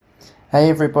Hey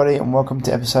everybody, and welcome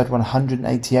to episode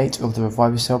 188 of the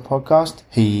Revive Yourself podcast.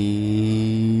 Here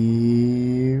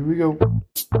we go.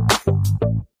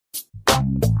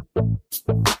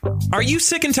 Are you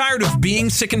sick and tired of being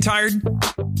sick and tired?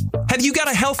 Have you got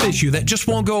a health issue that just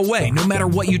won't go away no matter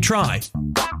what you try?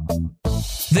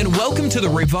 Then welcome to the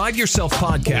Revive Yourself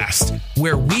podcast,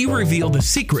 where we reveal the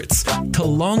secrets to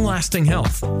long-lasting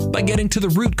health by getting to the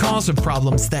root cause of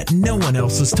problems that no one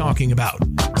else is talking about.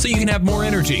 So you can have more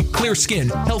energy, clear skin,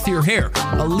 healthier hair,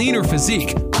 a leaner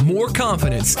physique, more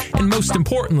confidence, and most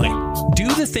importantly,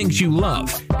 do the things you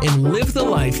love and live the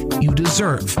life you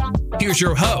deserve. Here's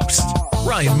your host,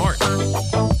 Ryan Martin.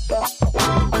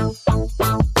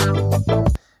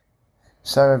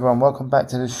 So everyone, welcome back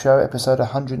to the show, episode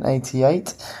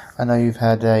 188. I know you've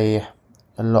had a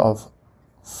lot of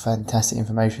fantastic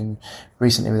information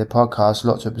recently with the podcast, a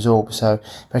lot to absorb. So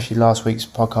especially last week's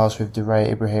podcast with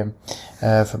DeRay Ibrahim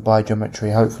for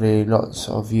Biogeometry. Hopefully lots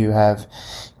of you have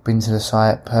been to the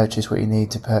site, purchased what you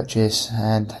need to purchase,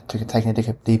 and taken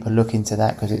a deeper look into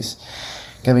that, because it's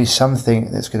going to be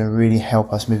something that's going to really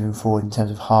help us moving forward in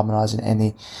terms of harmonizing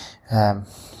any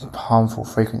harmful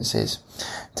frequencies.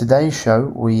 Today's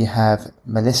show we have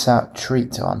Melissa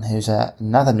Treat on, who's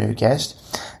another new guest.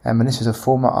 And Melissa's a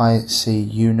former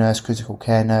ICU nurse, critical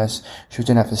care nurse. She was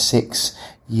doing that for 6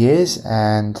 years,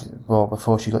 and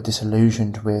before she got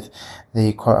disillusioned with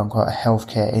the quote-unquote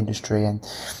healthcare industry, and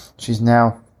she's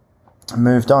now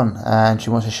moved on, and she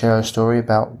wants to share her story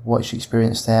about what she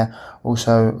experienced there,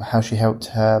 also how she helped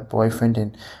her boyfriend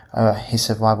in his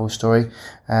survival story,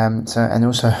 and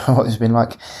also what it's been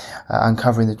like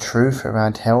uncovering the truth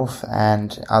around health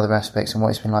and other aspects, and what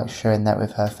it's been like sharing that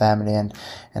with her family and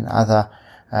other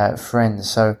friends.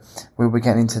 So we'll be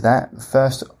getting into that.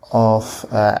 First off,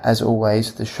 as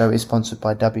always, the show is sponsored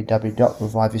by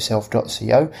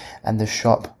www.reviveyourself.co and the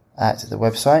shop at the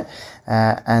website,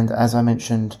 and as I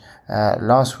mentioned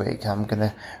last week, I'm going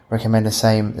to recommend the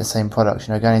same products.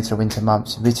 Going into the winter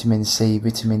months, vitamin C,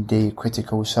 vitamin D,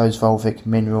 critical, so is Volvic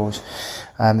minerals,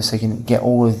 so you can get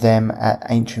all of them at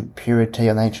Ancient Purity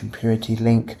on the Ancient Purity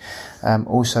link.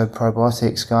 Also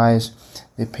probiotics, guys,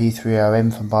 the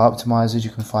P3OM from Bioptimizers,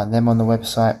 you can find them on the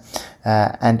website.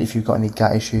 And if you've got any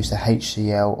gut issues, the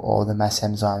HCL or the mass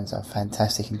enzymes are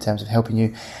fantastic in terms of helping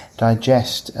you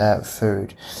digest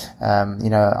food.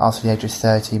 After the age of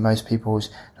 30, most people's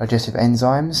digestive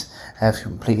enzymes have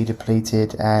completely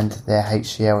depleted, and their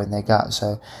HCL in their gut,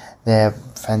 so they're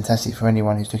fantastic for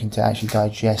anyone who's looking to actually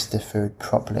digest the food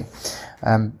properly.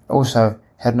 Also,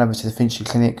 head on over to the Finchley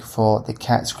Clinic for the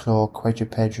Cat's Claw,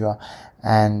 Quadrupedra,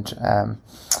 and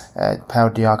Pau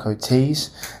d'Arco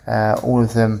teas. All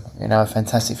of them, are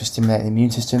fantastic for stimulating the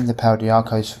immune system. The Pau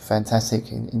d'Arco is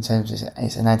fantastic in terms of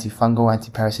it's an antifungal,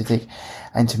 antiparasitic,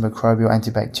 antimicrobial,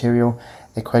 antibacterial.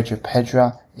 The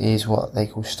Quadrupedra is what they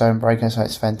call stone breaker, so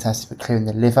it's fantastic for clearing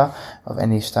the liver of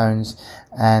any stones,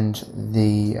 and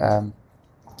the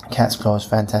Cat's Claw is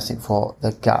fantastic for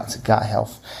the gut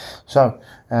health. So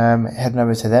heading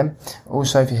over to them.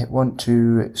 Also, if you want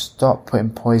to stop putting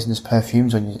poisonous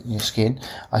perfumes on your skin,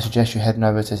 I suggest you heading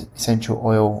over to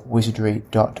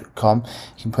essentialoilwizardry.com.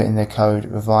 You can put in the code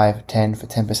REVIVE10 for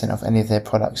 10% off any of their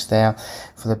products there,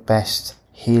 for the best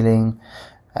healing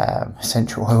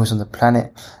essential oils on the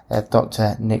planet.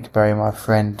 Dr. Nick Berry, my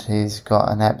friend, he's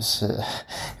got an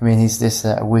he's just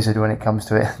a wizard when it comes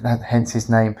to it, hence his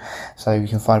name. So you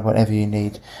can find whatever you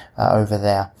need over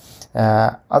there.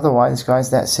 Otherwise, guys,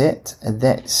 that's it.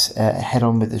 Let's head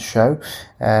on with the show.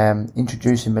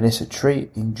 Introducing Melissa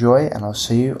Treat. Enjoy, and I'll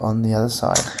see you on the other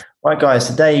side. Right, guys,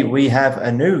 today we have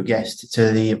a new guest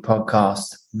to the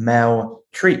podcast, Mel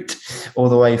Treat, all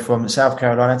the way from South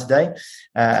Carolina today.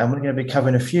 And we're going to be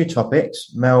covering a few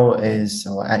topics. Mel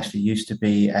used to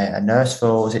be a nurse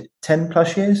for, was it 10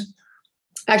 plus years?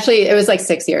 Actually, it was like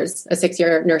 6 years, a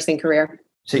 6-year nursing career.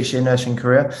 6-year nursing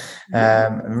career.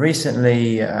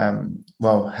 Recently,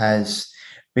 has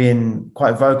been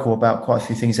quite vocal about quite a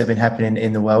few things that have been happening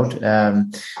in the world,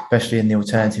 especially in the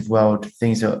alternative world,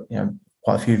 things that,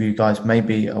 quite a few of you guys may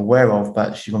be aware of,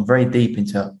 but she's gone very deep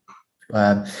into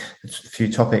a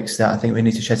few topics that I think we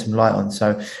need to shed some light on.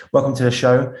 So welcome to the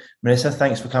show, Melissa.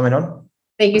 Thanks for coming on.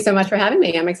 Thank you so much for having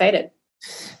me. I'm excited.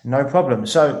 No problem.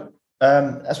 So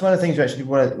that's one of the things we actually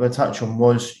want to touch on,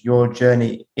 was your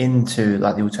journey into the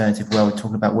alternative world,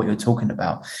 talking about what you're talking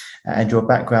about and your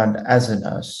background as a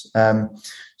nurse.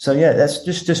 So that's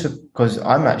just because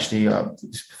I'm actually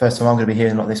it's the first time I'm going to be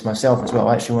hearing a lot of this myself as well.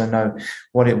 I actually want to know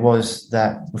what it was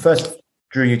that first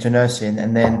drew you to nursing,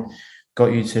 and then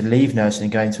got you to leave nursing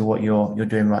and go into what you're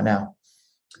doing right now.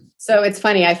 So it's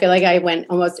funny. I feel like I went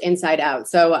almost inside out.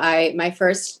 So my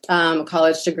first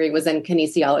college degree was in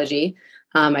kinesiology.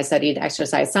 I studied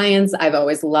exercise science. I've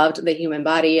always loved the human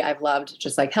body. I've loved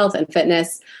just like health and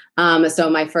fitness. So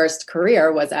my first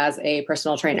career was as a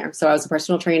personal trainer. So I was a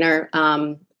personal trainer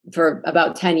for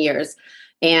about 10 years.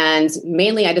 And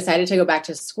mainly I decided to go back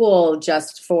to school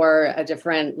just for a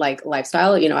different like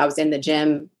lifestyle. You know, I was in the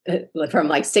gym from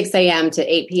like 6 a.m. to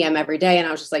 8 p.m. every day. And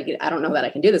I was just like, I don't know that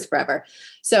I can do this forever.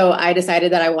 So I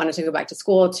decided that I wanted to go back to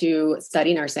school to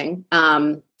study nursing,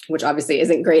 which obviously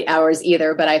isn't great hours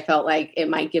either, but I felt like it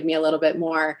might give me a little bit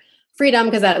more freedom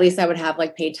because at least I would have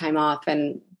like paid time off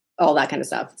and all that kind of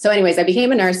stuff. So anyways, I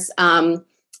became a nurse.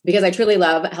 Because I truly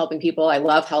love helping people. I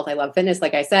love health. I love fitness.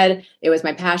 Like I said, it was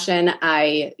my passion.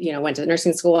 I, went to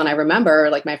nursing school, and I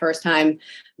remember like my first time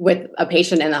with a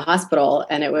patient in the hospital,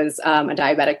 and it was a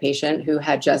diabetic patient who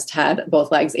had just had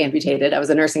both legs amputated. I was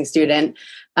a nursing student.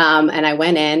 And I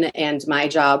went in, and my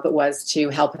job was to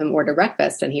help him order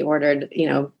breakfast. And he ordered,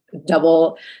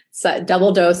 double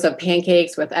dose of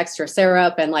pancakes with extra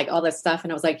syrup and like all this stuff.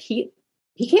 And I was like, he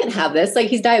can't have this. Like,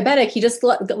 he's diabetic. He just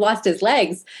lost his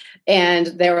legs. And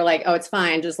they were like, oh, it's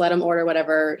fine. Just let him order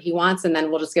whatever he wants. And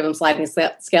then we'll just give him sliding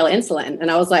scale insulin.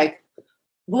 And I was like,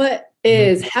 what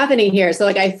is happening here? So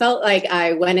like, I felt like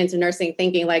I went into nursing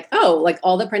thinking like, oh, like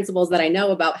all the principles that I know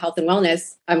about health and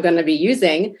wellness, I'm going to be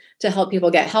using to help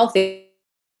people get healthy.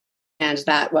 And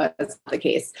that was the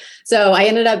case. So I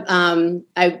ended up,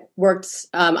 I worked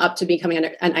up to becoming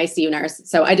an ICU nurse.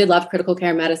 So I did love critical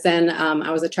care medicine.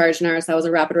 I was a charge nurse. I was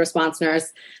a rapid response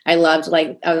nurse. I loved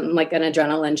like an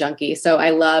adrenaline junkie. So I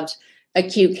loved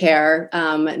acute care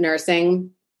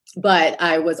nursing, but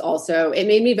I was also, it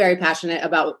made me very passionate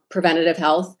about preventative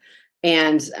health.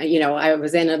 And, I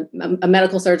was in a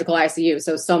medical surgical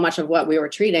ICU. So much of what we were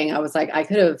treating, I was like, I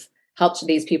could have helped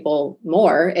these people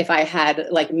more if I had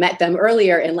like met them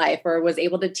earlier in life or was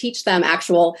able to teach them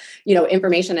actual,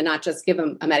 information and not just give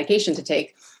them a medication to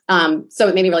take. So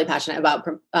it made me really passionate about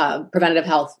preventative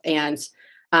health. And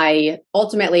I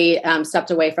ultimately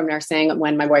stepped away from nursing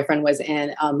when my boyfriend was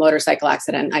in a motorcycle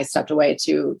accident. I stepped away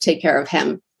to take care of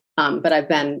him. But I've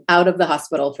been out of the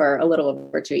hospital for a little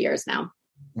over 2 years now.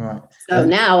 Right. So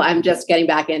now I'm just getting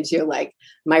back into like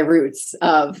my roots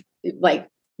of like,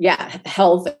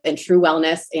 health and true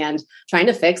wellness and trying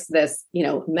to fix this,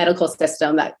 medical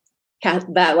system that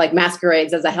like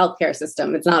masquerades as a healthcare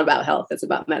system. It's not about health. It's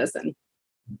about medicine.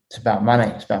 It's about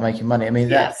money. It's about making money. I mean,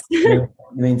 yes.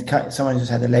 Someone just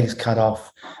had their legs cut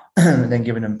off and then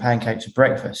giving them pancakes for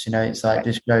breakfast. It's like,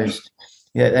 this goes,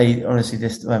 they honestly,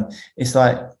 it's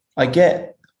like, I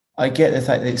get the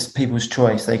fact that it's people's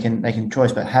choice. They can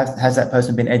choice, but has that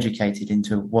person been educated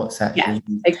into what's actually?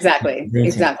 Yeah, exactly.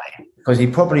 Because he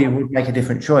probably would make a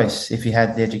different choice if he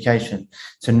had the education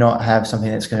to not have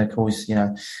something that's going to cause,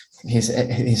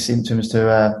 his symptoms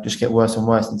to just get worse and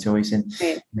worse until he's in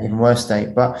an even worse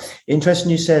state. But interesting,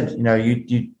 you said,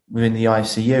 you were in the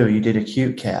ICU, you did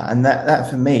acute care, and that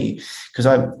for me, because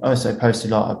I also post a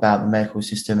lot about the medical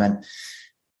system and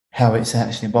how it's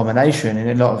actually an abomination in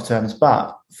a lot of terms,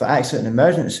 but for accident and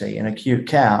emergency and acute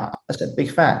care, that's a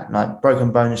big fan. Like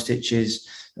broken bone stitches,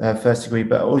 first degree,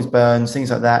 but all these burns, things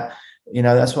like that.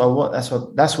 That's what I want.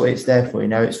 That's what it's there for.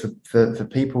 It's for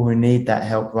people who need that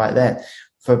help right there.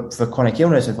 For chronic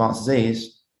illness, advanced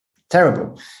disease,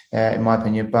 terrible, in my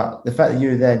opinion. But the fact that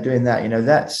you're there doing that,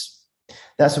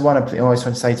 that's the one I always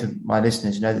try to say to my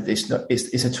listeners. That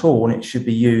it's a tool and it should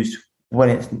be used when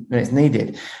it's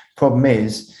needed. Problem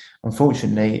is,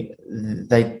 unfortunately,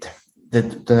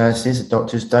 the nurses, the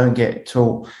doctors don't get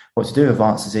taught what to do with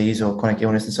advanced disease or chronic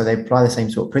illness, and so they apply the same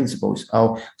sort of principles.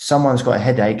 Oh, someone's got a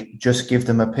headache, just give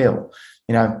them a pill.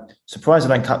 Surprised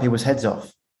I don't cut people's heads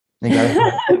off. And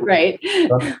go, right.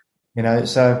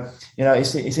 So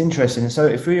it's interesting. And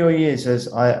so through your years as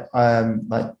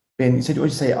what did you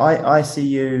say?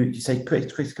 ICU? You say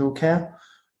critical care?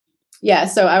 Yeah.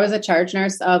 So I was a charge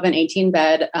nurse of an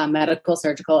 18-bed medical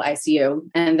surgical ICU.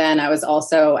 And then I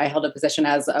held a position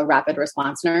as a rapid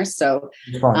response nurse. So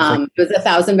it was a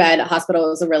 1,000-bed hospital. It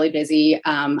was a really busy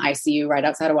ICU right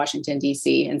outside of Washington,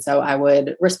 D.C. And so I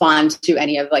would respond to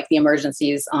any of like the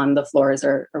emergencies on the floors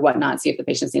or whatnot, see if the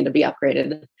patients need to be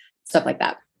upgraded, stuff like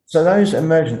that. So those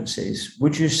emergencies,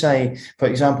 would you say, for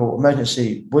example,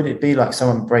 would it be like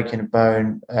someone breaking a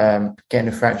bone, getting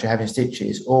a fracture, having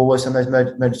stitches, or were some of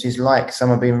those emergencies like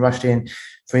someone being rushed in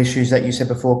for issues that you said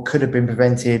before could have been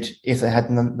prevented if they had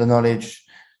the knowledge?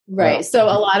 Right. So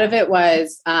a lot of it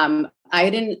was, the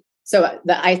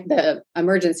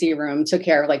emergency room took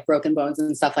care of like broken bones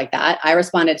and stuff like that. I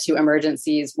responded to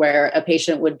emergencies where a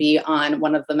patient would be on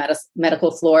one of the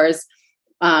medical floors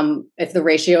if the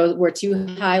ratios were too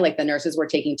high, like the nurses were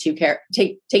taking care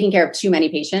of too many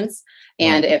patients.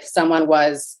 And if someone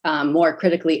was more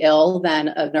critically ill than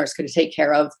a nurse could take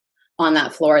care of on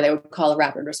that floor, they would call a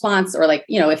rapid response, or like,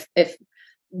 if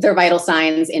their vital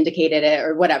signs indicated it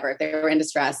or whatever, if they were in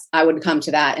distress, I would come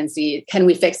to that and see, can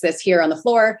we fix this here on the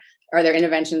floor? Are there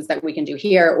interventions that we can do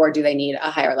here, or do they need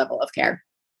a higher level of care?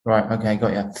 Right. Okay.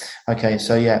 Got you. Okay.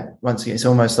 So once again, it's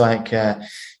almost like you're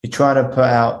trying to put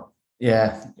out,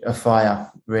 a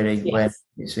fire really. Yes.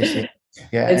 When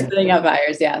it's putting out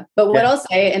fires. Yeah. But what I'll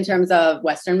say in terms of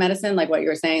Western medicine, like what you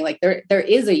were saying, like there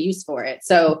is a use for it.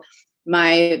 So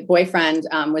my boyfriend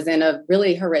was in a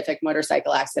really horrific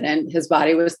motorcycle accident. His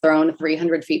body was thrown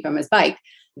 300 feet from his bike.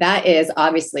 That is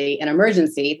obviously an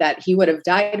emergency that he would have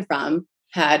died from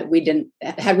had we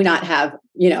not have,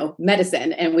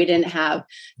 medicine, and we didn't have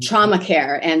trauma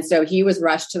care. And so he was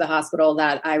rushed to the hospital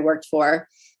that I worked for.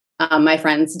 My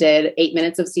friends did 8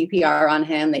 minutes of CPR on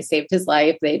him. They saved his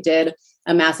life. They did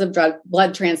a massive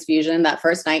blood transfusion. That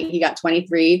first night, he got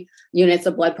 23 units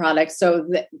of blood products. So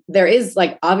there is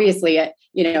like, obviously,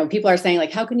 people are saying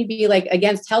like, how can you be like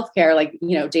against healthcare? Like,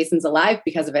 Jason's alive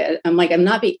because of it. I'm like, I'm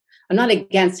not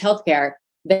against healthcare.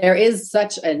 There is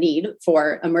such a need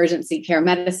for emergency care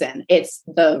medicine. It's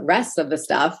the rest of the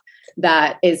stuff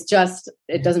that is just,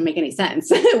 it doesn't make any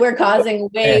sense. We're causing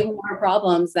way more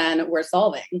problems than we're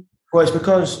solving. Well, it's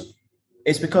because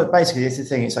basically it's the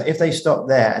thing. It's like if they stop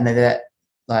there and they let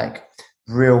like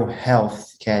real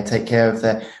health care take care of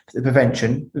the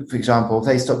prevention, for example, if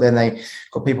they stop there and they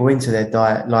got people into their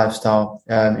diet, lifestyle,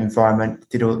 environment,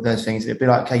 did all those things, it'd be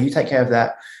like, okay, you take care of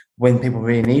that when people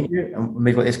really need you, and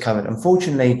we've got this covered.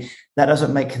 Unfortunately, that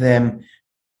doesn't make them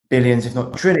billions, if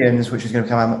not trillions, which is going to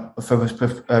come out for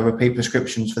repeat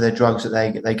prescriptions for their drugs that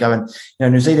they go and,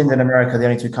 New Zealand and America are the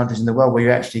only two countries in the world where you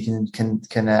actually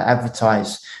can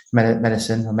advertise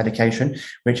medicine or medication,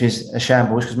 which is a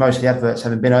shambles because most of the adverts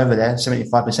haven't been over there.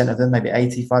 75% of them, maybe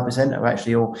 85% are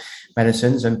actually all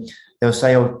medicines, and they'll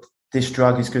say, oh, this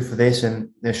drug is good for this, and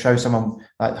they'll show someone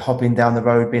like hopping down the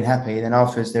road being happy, and then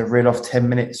afterwards they'll reel off 10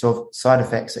 minutes of side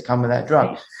effects that come with that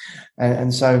drug.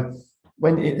 And so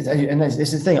and this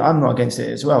is the thing, I'm not against it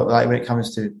as well. Like when it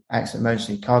comes to accident,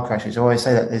 emergency, car crashes, I always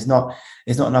say that there's not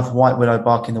enough white willow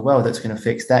bark in the world that's going to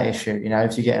fix that issue,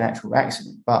 if you get an actual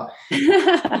accident. But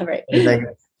right. They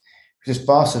just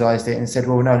bastardized it and said,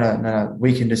 well, no,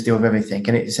 we can just deal with everything.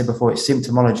 And it said before, it's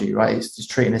symptomology, right? It's just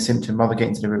treating a symptom rather than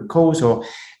getting to the root cause or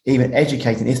even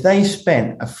educating. If they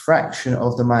spent a fraction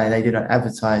of the money they did on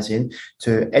advertising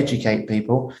to educate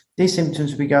people, these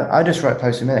symptoms would be going. I just wrote a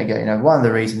post a minute ago. One of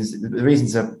the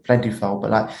reasons are plentiful,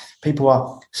 but like people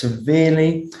are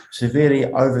severely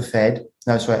overfed.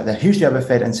 No, sorry, they're hugely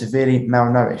overfed and severely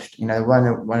malnourished.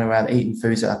 Run around eating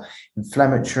foods that are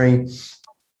inflammatory,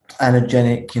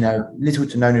 allergenic, little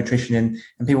to no nutrition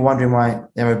and people wondering why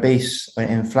they're obese or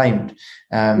inflamed.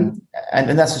 And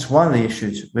that's just one of the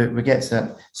issues. We get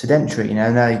to sedentary,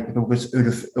 now people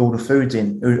order foods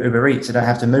in, Uber Eats, they don't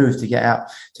have to move to get out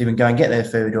to even go and get their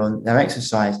food, or no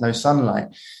exercise, no sunlight,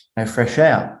 no fresh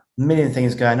air, a million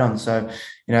things going on. So,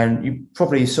 you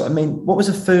probably what was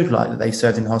the food like that they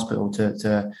served in the hospital to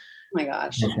oh my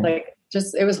gosh,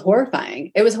 it was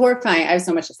horrifying. It was horrifying. I have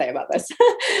so much to say about this,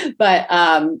 but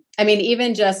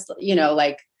even just,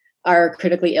 like our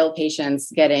critically ill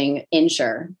patients getting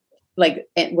Ensure, like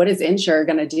what is Ensure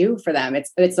going to do for them?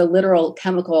 It's a literal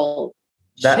chemical.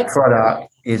 That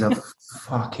product is a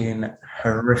fucking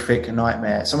horrific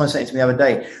nightmare. Someone said to me the other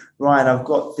day, Ryan, I've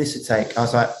got this to take. I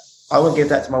was like, I wouldn't give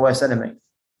that to my worst enemy.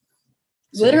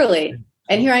 Literally.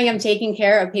 And here I am taking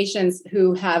care of patients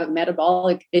who have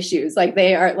metabolic issues. Like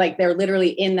they're literally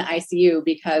in the ICU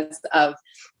because of,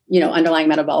 underlying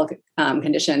metabolic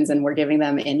conditions. And we're giving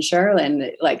them Ensure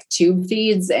and like tube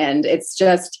feeds. And it's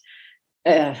just,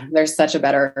 there's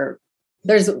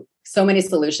so many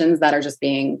solutions that are just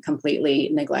being completely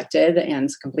neglected and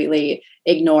completely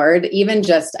ignored. Even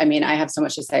just, I have so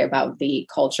much to say about the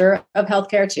culture of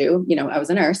healthcare too. I was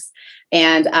a nurse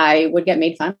and I would get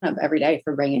made fun of every day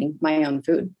for bringing my own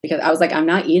food because I was like, I'm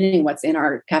not eating what's in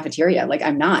our cafeteria. Like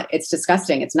I'm not, it's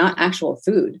disgusting. It's not actual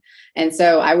food. And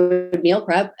so I would meal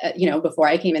prep, before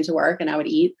I came into work, and I would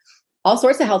eat all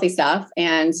sorts of healthy stuff.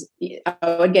 And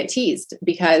I would get teased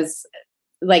because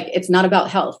like, it's not about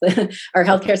health. Our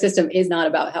healthcare system is not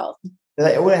about health.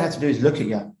 All they have to do is look at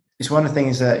you. It's one of the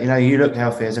things that, you look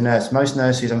healthy as a nurse. Most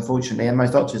nurses, unfortunately, and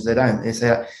most doctors, they don't. It's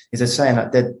a saying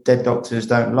that dead doctors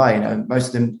don't lie. Most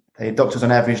of them, doctors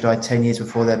on average die 10 years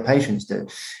before their patients do.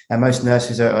 And most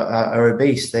nurses are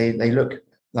obese. They look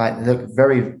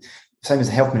very, same as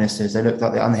the health ministers. They look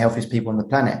like the unhealthiest people on the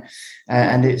planet.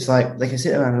 And it's like, they can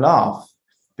sit there and laugh.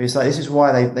 But it's like, this is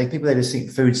why they just think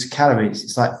food's calories.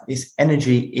 It's like, it's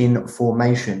energy in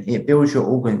formation. It builds your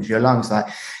organs, your lungs,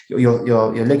 like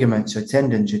your ligaments, your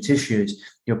tendons, your tissues,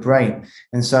 your brain.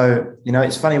 And so,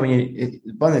 it's funny when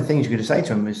one of the things you could say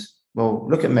to them is, well,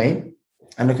 look at me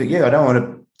and look at you. I don't want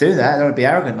to do that. I don't want to be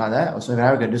arrogant like that, or something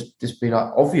arrogant. Just be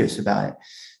like obvious about it.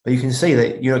 But you can see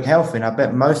that you look healthy. And I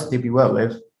bet most of the people you work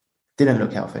with didn't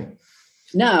look healthy.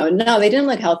 No, they didn't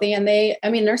look healthy. And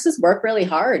nurses work really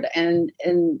hard and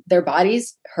their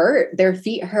bodies hurt. Their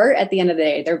feet hurt at the end of the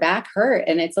day. Their back hurt.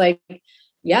 And it's like,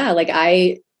 yeah, like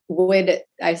I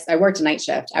worked a night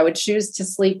shift. I would choose to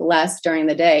sleep less during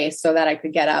the day so that I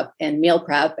could get up and meal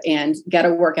prep and get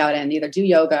a workout in, either do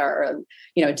yoga or,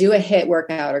 do a HIIT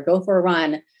workout or go for a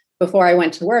run before I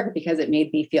went to work because it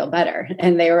made me feel better.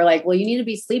 And they were like, well, you need to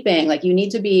be sleeping. Like you need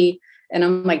to be. And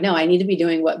I'm like, no, I need to be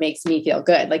doing what makes me feel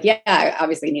good. Like, yeah, I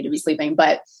obviously need to be sleeping,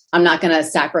 but I'm not going to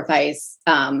sacrifice,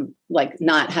 like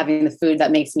not having the food that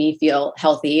makes me feel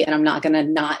healthy. And I'm not going to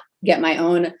not get my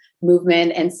own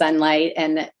movement and sunlight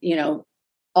and,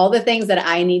 all the things that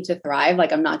I need to thrive.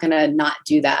 Like, I'm not going to not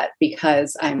do that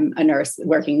because I'm a nurse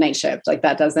working night shift. Like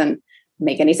that doesn't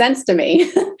make any sense to me.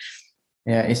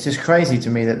 Yeah, it's just crazy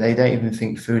to me that they don't even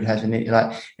think food has an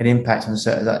impact on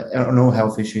certain, on all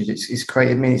health issues. It's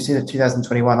crazy. I mean, it's in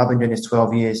 2021. I've been doing this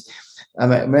 12 years.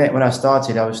 When I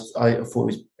started, I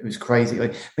thought it was crazy.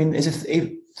 Like, I mean,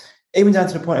 even down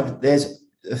to the point of there's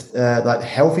like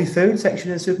healthy food section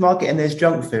in the supermarket and there's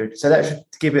junk food. So that should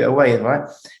give it away, right?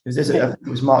 It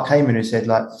was Mark Heyman who said,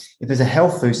 like, if there's a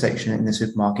health food section in the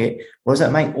supermarket, what does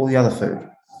that make all the other food?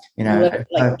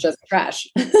 Just trash.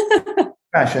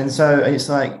 Trash. And so it's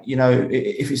like,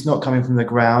 if it's not coming from the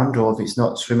ground or if it's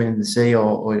not swimming in the sea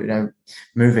or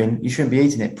moving, you shouldn't be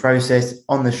eating it. Processed,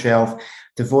 on the shelf,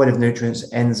 devoid of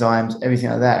nutrients, enzymes, everything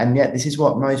like that. And yet this is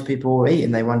what most people eat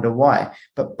and they wonder why.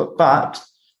 But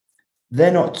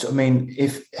they're not,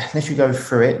 unless you go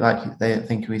through it, like I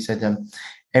think we said,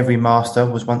 every master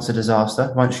was once a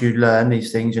disaster. Once you learn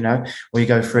these things, or you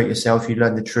go through it yourself, you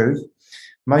learn the truth.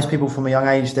 Most people from a young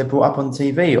age, they're brought up on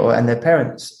TV and their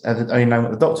parents have only known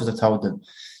what the doctors have told them.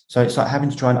 So it's like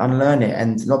having to try and unlearn it.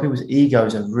 And a lot of people's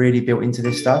egos are really built into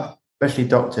this stuff, especially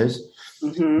doctors.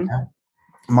 Mm-hmm.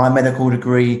 My medical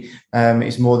degree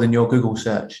is more than your Google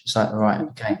search. It's like, all right,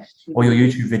 okay. Or your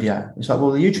YouTube video. It's like,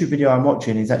 well, the YouTube video I'm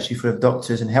watching is actually full of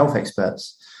doctors and health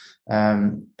experts.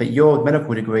 But your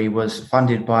medical degree was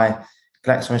funded by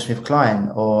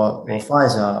GlaxoSmithKline or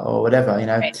Pfizer or whatever,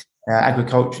 Right.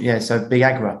 Agriculture, so big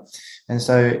agri. And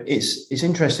so it's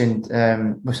interesting.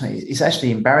 It's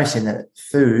actually embarrassing that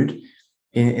food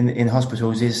in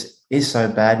hospitals is so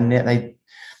bad, and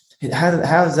yet how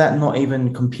does that not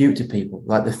even compute to people?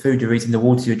 Like the food you're eating, the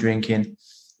water you're drinking,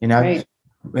 Right.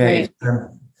 Right.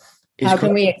 How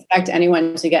can we expect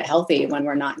anyone to get healthy when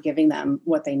we're not giving them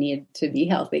what they need to be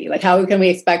healthy? Like, how can we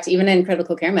expect, even in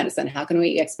critical care medicine, how can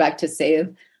we expect to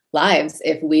save lives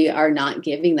if we are not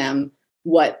giving them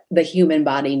what the human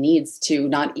body needs to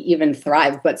not even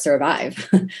thrive, but survive?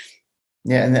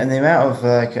 Yeah. And the amount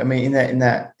of, in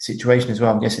that situation as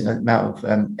well, I'm guessing the amount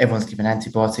of, everyone's given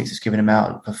antibiotics, it's given them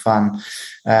out for fun,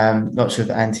 lots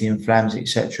of anti-inflammatories,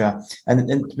 etc. And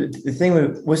the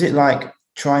thing was it like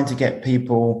trying to get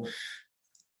people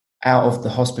out of the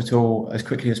hospital as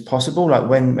quickly as possible? Like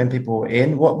when people were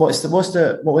in, what was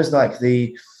like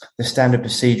the standard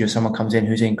procedure if someone comes in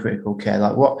who's in critical care?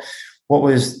 Like what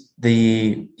was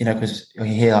the, because you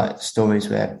hear like stories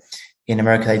where in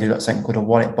America they do like something called a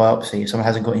wallet biopsy. If someone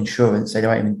hasn't got insurance, they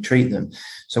don't even treat them.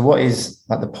 So what is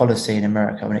like the policy in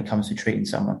America when it comes to treating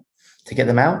someone? To get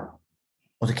them out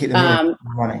or to keep them in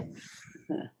money?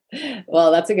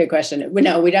 Well, that's a good question.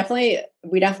 No, we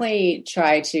definitely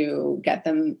try to get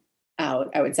them out,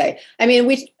 I would say. I mean,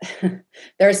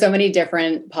 there are so many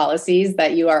different policies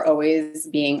that you are always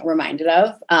being reminded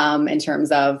of in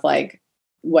terms of like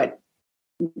what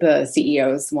the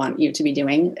CEOs want you to be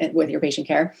doing with your patient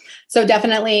care. So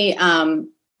definitely,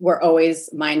 we're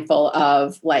always mindful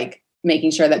of like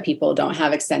making sure that people don't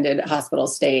have extended hospital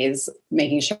stays,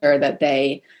 making sure that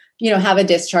they, have a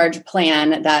discharge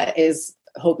plan that is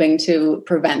hoping to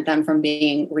prevent them from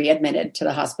being readmitted to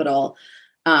the hospital.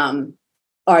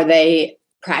 Are they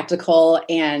practical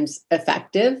and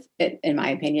effective? In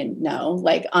my opinion, no.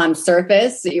 Like on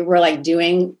surface, we're like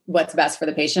doing what's best for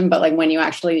the patient, but like when you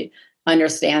actually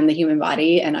understand the human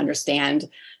body and understand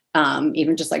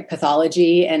even just like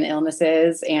pathology and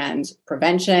illnesses and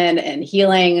prevention and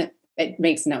healing, it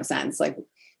makes no sense. Like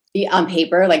on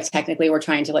paper, like technically we're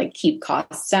trying to like keep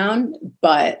costs down,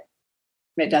 but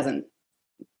it doesn't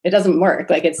work.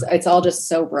 Like it's all just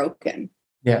so broken.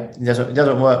 Yeah, it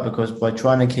doesn't work because by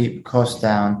trying to keep costs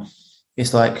down,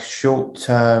 it's like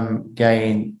short-term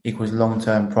gain equals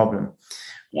long-term problem.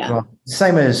 Yeah. Well,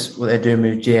 same as what they're doing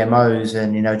with GMOs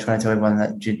and, trying to tell everyone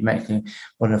that genetically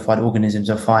modified organisms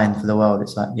are fine for the world.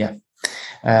 It's like, yeah,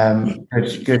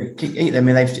 good. Eat them.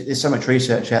 I mean, there's so much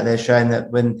research out there showing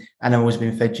that when animals have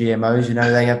been fed GMOs,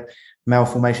 they have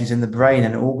malformations in the brain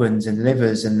and organs and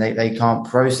livers, and they can't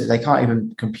process, they can't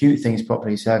even compute things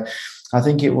properly. So I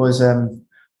think it was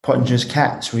Pottinger's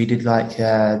cats, where he did like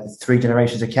 3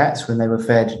 generations of cats when they were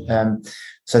fed.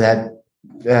 So they had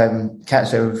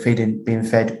cats that were being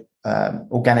fed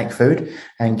organic food,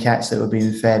 and cats that were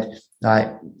being fed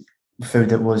like food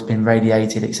that was being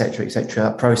radiated,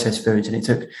 etc., processed foods. And it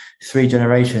took 3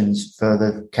 generations for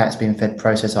the cats being fed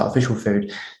processed artificial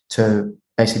food to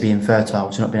basically be infertile,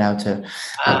 to not being able to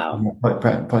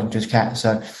Pottinger's cat.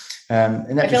 So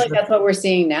and I feel like that's what we're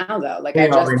seeing now, though. Like there's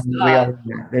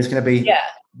going to be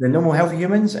the normal healthy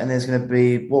humans, and there's going to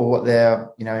be what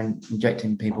they're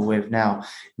injecting people with now. I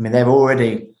mean, they're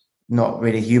already not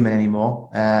really human anymore,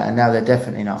 and now they're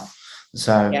definitely not.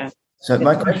 So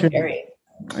my question, scary.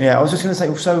 I was just going to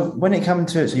say, so when it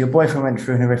comes to your boyfriend went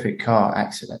through an horrific car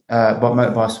accident,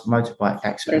 motorbike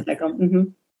accident. Mm-hmm.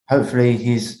 Hopefully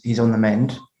he's on the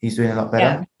mend. He's doing a lot better.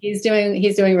 Yeah, he's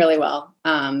doing really well.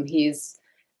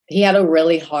 He had a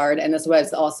really hard, and this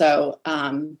was also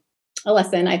a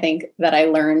lesson I think that I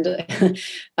learned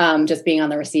just being on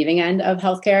the receiving end of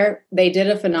healthcare. They did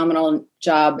a phenomenal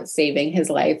job saving his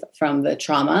life from the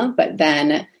trauma, but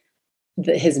then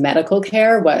his medical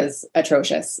care was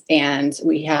atrocious. And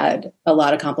we had a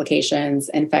lot of complications,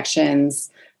 infections,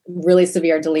 really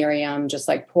severe delirium, just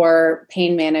like poor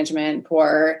pain management,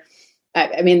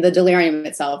 the delirium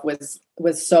itself was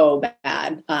so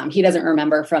bad. He doesn't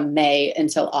remember from May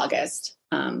until August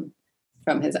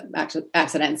from his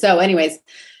accident. So anyways,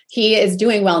 he is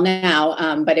doing well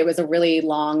now, but it was a really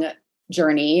long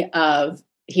journey of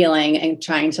healing and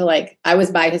trying to I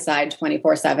was by his side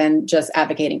 24/7, just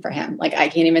advocating for him. Like, I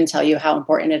can't even tell you how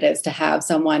important it is to have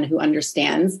someone who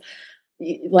understands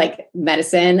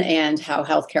medicine and how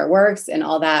healthcare works and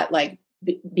all that,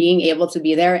 being able to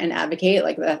be there and advocate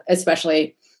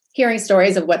especially hearing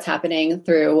stories of what's happening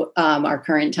through our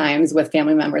current times with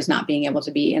family members not being able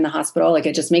to be in the hospital.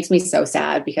 It just makes me so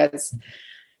sad because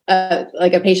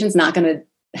a patient's not going to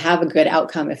have a good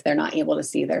outcome if they're not able to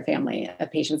see their family. A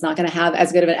patient's not going to have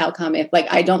as good of an outcome if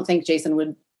I don't think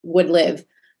Jason would live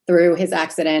through his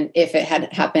accident if it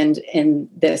had happened in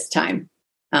this time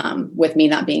with me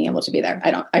not being able to be there.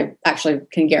 I actually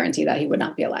can guarantee that he would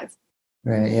not be alive.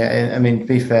 Right. Yeah. I mean, to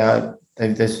be fair,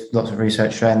 there's lots of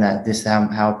research showing that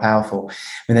how powerful. I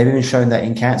mean, they've even shown that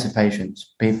in cancer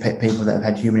patients, people that have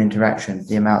had human interaction,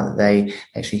 the amount that they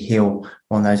actually heal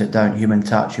on those that don't. Human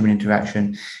touch, human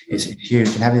interaction, it's huge.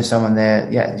 And having someone there,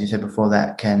 as you said before,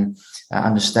 that can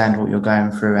understand what you're going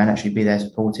through and actually be there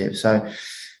supportive. So I'm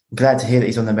glad to hear that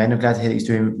he's on the mend. I'm glad to hear that he's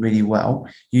doing really well.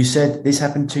 You said this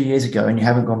happened 2 years ago and you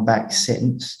haven't gone back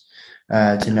since.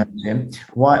 To know him.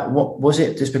 Why? What was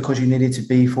it? Just because you needed to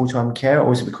be full-time care, or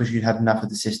was it because you had enough of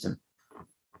the system?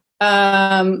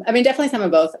 Definitely some of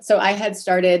both. So I had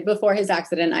started before his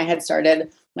accident. I had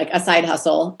started a side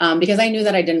hustle because I knew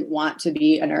that I didn't want to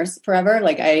be a nurse forever.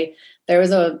 There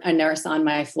was a nurse on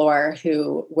my floor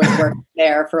who would work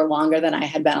there for longer than I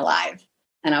had been alive,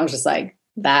 and I was just like,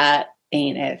 that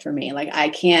ain't it for me. I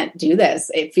can't do this.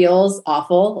 It feels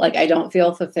awful. I don't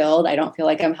feel fulfilled. I don't feel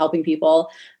like I'm helping people.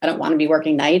 I don't want to be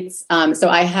working nights. So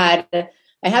I had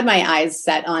my eyes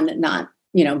set on not,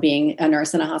 being a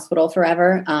nurse in a hospital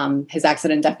forever. His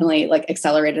accident definitely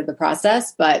accelerated the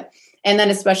process, and then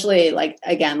especially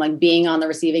being on the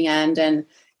receiving end and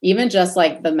even just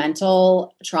the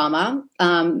mental trauma,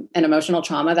 and emotional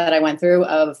trauma that I went through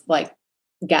of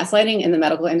gaslighting in the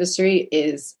medical industry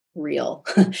is real.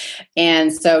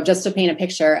 And so just to paint a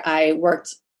picture, I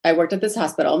worked at this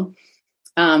hospital.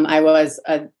 I was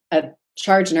a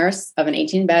charge nurse of an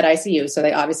 18-bed ICU. So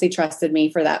they obviously trusted me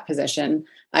for that position.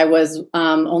 I was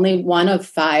only one of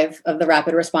 5 of the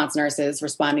rapid response nurses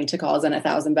responding to calls in a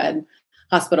 1,000-bed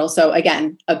hospital. So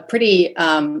again, a pretty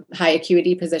high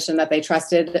acuity position that they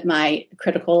trusted my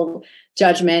critical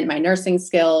judgment, my nursing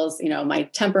skills, my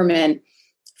temperament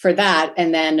for that.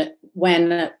 And then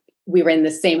when we were in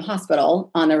the same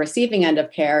hospital on the receiving end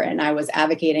of care, and I was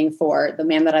advocating for the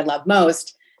man that I love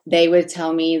most, they would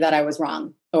tell me that I was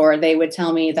wrong, or they would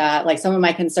tell me that some of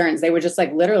my concerns, they would just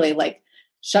literally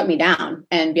shut me down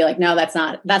and be like, no, that's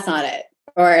not it.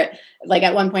 Or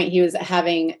at one point he was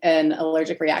having an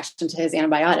allergic reaction to his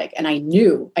antibiotic. And I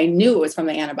knew it was from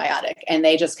the antibiotic. And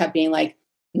they just kept being like,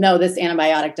 no, this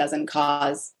antibiotic doesn't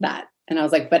cause that. And I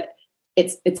was like, but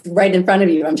it's right in front of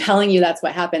you. I'm telling you, that's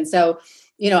what happened. So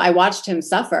I watched him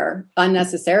suffer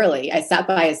unnecessarily. I sat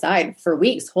by his side for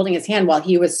weeks holding his hand while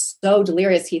he was so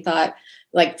delirious. He thought,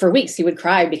 like, for weeks he would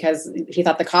cry because he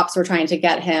thought the cops were trying to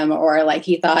get him, or like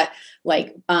he thought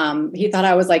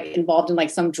I was like involved in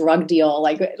like some drug deal.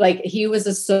 Like he was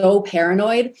just so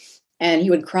paranoid, and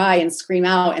he would cry and scream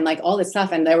out and like all this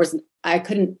stuff. And I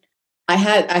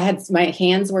had my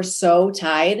hands were so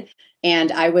tied,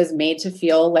 and I was made to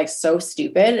feel like so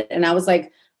stupid. And I was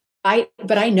like,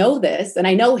 but I know this, and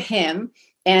I know him,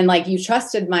 and like, you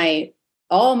trusted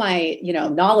all my,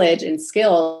 knowledge and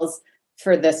skills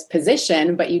for this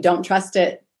position, but you don't trust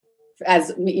it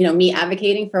as, me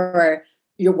advocating for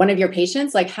one of your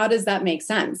patients. Like, how does that make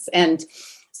sense? And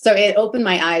so it opened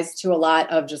my eyes to a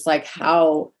lot of just like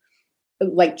how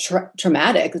like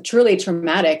truly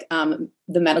traumatic, the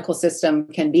medical system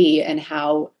can be, and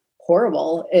how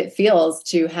horrible it feels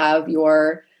to have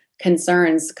your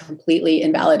concerns completely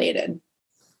invalidated.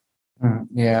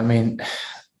 Yeah, I mean,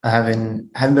 having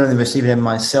been on the receiving end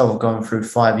myself, gone through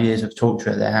 5 years of torture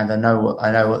at their hand, I know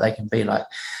what they can be like.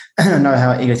 I know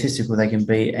how egotistical they can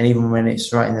be, and even when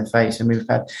it's right in the face. I mean,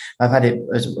 I've had it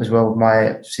as well with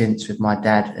my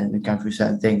dad, and going through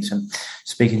certain things and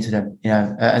speaking to them,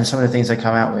 and some of the things they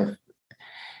come out with.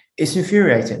 It's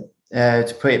infuriating,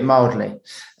 to put it mildly.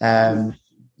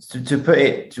 To put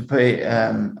it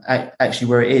actually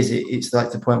where it is, it's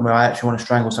like the point where I actually want to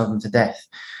strangle someone to death.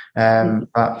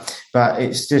 But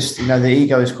it's just, the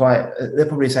ego is quite, they're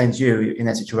probably saying to you in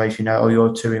that situation, oh,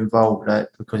 you're too involved,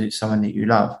 because it's someone that you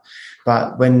love.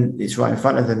 But when it's right in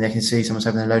front of them, they can see someone's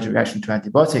having an allergic reaction to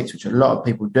antibiotics, which a lot of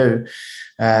people do.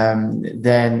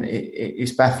 Then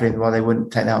it's baffling why they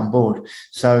wouldn't take that on board.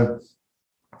 So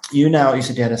you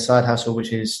said you had a side hustle,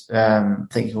 which is, I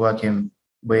think you're working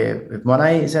with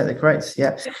Monet, is that correct?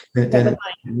 Yeah.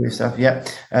 Stuff, yeah.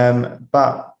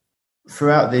 But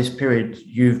throughout this period,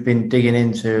 you've been digging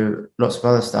into lots of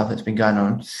other stuff that's been going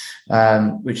on,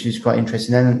 which is quite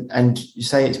interesting. And you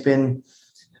say it's been,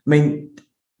 I mean,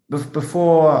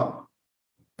 before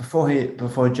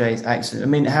Jay's accident, I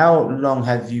mean, how long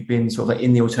have you been sort of like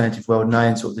in the alternative world,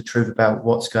 knowing sort of the truth about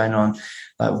what's going on?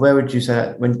 Like, where would you say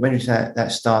that, when would you say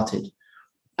that started?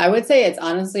 I would say it's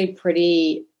honestly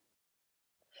pretty.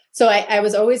 So I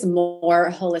was always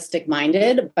more holistic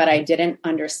minded, but I didn't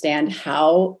understand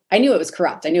how. I knew it was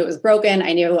corrupt. I knew it was broken.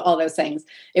 I knew all those things.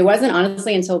 It wasn't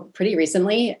honestly until pretty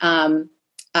recently.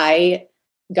 I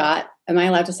got, am I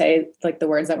allowed to say like the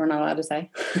words that we're not allowed to say?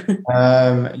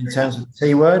 In terms of the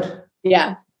C word?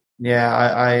 Yeah. Yeah,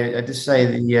 I just say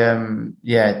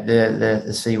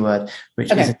the C word,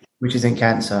 which isn't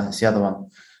cancer. It's the other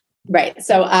one. Right.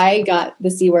 So I got the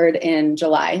C word in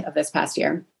July of this past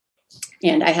year.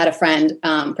 And I had a friend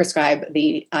prescribe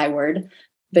the I word,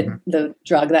 the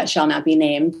drug that shall not be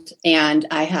named. And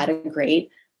I had a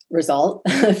great result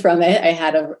from it. I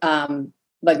had a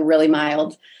really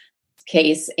mild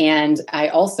case. And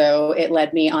it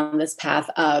led me on this path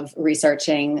of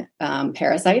researching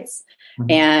parasites.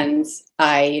 And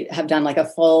I have done like a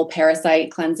full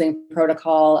parasite cleansing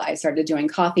protocol. I started doing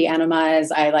coffee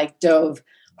enemas. I dove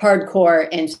hardcore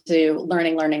into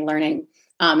learning.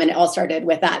 And it all started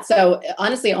with that. So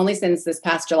honestly, only since this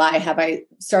past July have I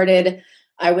started,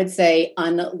 I would say,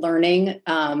 unlearning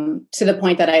to the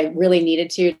point that I really needed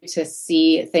to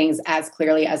see things as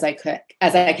clearly as I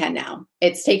can now.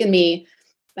 It's taken me,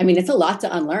 it's a lot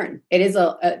to unlearn.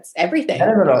 It's everything. It's a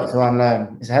hell of a lot to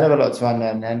unlearn. It's a hell of a lot to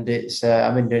unlearn. And it's,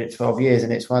 I've been doing it 12 years,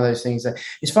 and it's one of those things that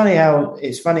it's funny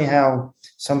how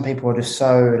some people are just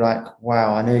so like,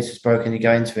 wow, I know this is broken, you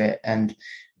go into it, and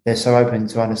they're so open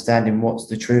to understanding what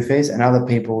the truth is, and other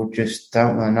people just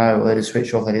don't want to know, or they just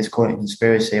switch off, they just call it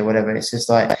conspiracy or whatever. And it's just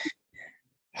like,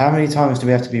 how many times do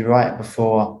we have to be right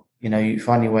before, you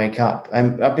finally wake up?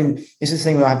 And it's the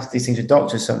thing where I have these things with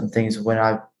doctors, certain things when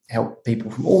I help people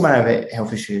from all manner of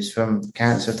health issues, from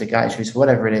cancer to gut issues,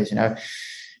 whatever it is,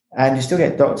 and you still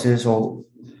get doctors or,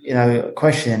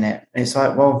 questioning it. And it's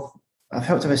like, well, I've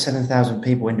helped over 7,000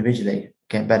 people individually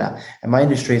get better, and my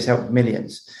industry has helped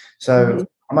millions. So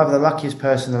I'm either the luckiest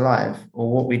person alive, or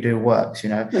what we do works,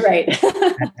 Right.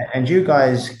 And you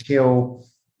guys kill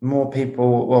more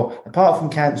people, well, apart from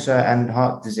cancer and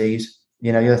heart disease,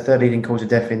 you're the third leading cause of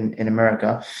death in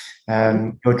America.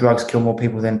 Your drugs kill more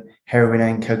people than heroin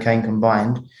and cocaine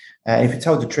combined. If you're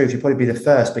told the truth, you'll probably be the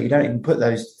first, but you don't even put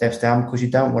those deaths down because you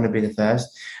don't want to be the first.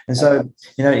 And so,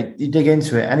 you dig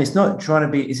into it, and it's not trying to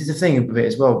be, it's just a thing of it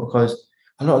as well, because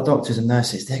a lot of doctors and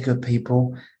nurses, they're good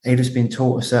people. They've just been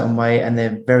taught a certain way, and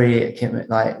they're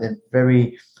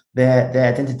their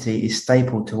identity is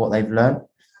stapled to what they've learned.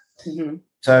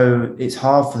 So it's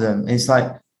hard for them. It's like,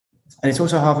 and it's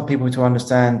also hard for people to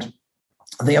understand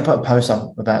I think I put a post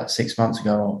up about 6 months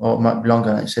ago or much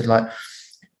longer, and it said like,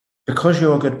 because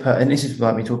you're a good person, and this is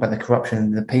like we talk about the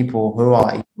corruption, the people who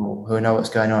are evil, who know what's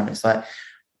going on. It's like,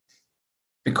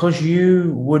 because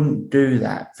you wouldn't do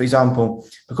that, for example,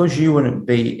 because you wouldn't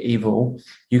be evil,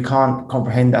 you can't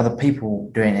comprehend other people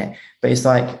doing it. But it's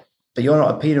like, but you're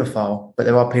not a paedophile, but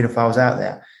there are paedophiles out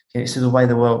there. It's the way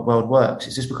the world works.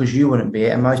 It's just because you wouldn't be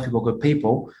it, and most people are good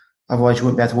people. Otherwise, you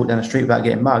wouldn't be able to walk down the street without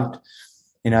getting mugged.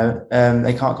 They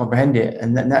can't comprehend it,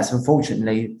 and that's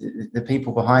unfortunately the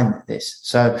people behind this.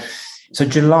 So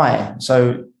July.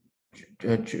 So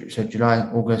July,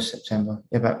 August, September.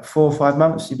 About 4 or 5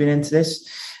 months you've been into this.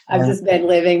 I've just been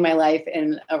living my life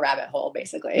in a rabbit hole,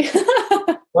 basically.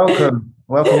 welcome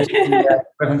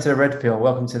to the red pill.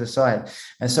 Welcome to the side.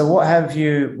 And so, what have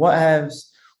you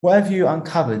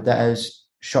uncovered that has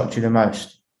shocked you the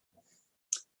most?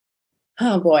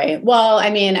 Oh boy. Well,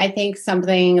 I mean, I think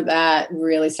something that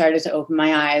really started to open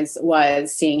my eyes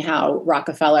was seeing how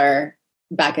Rockefeller,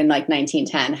 back in like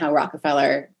 1910, how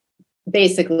Rockefeller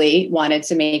basically wanted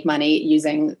to make money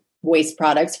using waste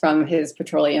products from his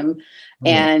petroleum.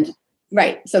 And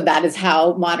right. So that is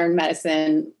how modern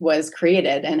medicine was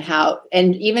created,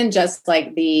 and even just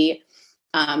like the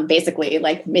basically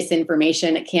like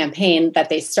misinformation campaign that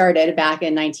they started back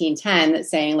in 1910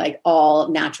 saying like all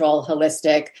natural,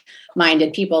 holistic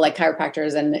minded people like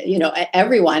chiropractors and,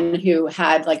 everyone who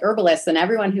had like herbalists and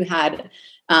everyone who had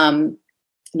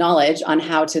knowledge on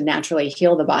how to naturally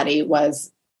heal the body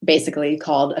was basically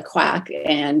called a quack,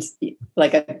 and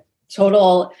like a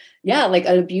total, like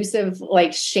an abusive,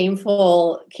 like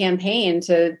shameful campaign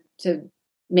to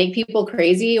make people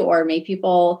crazy or make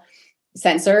people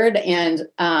censored. And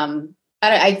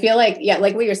I feel like,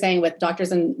 like what you're saying with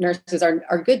doctors and nurses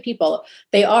are good people.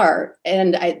 They are,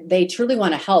 and they truly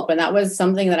want to help. And that was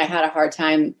something that I had a hard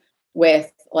time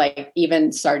with, like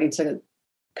even starting to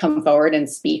come forward and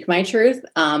speak my truth,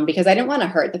 because I didn't want to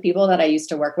hurt the people that I used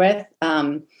to work with,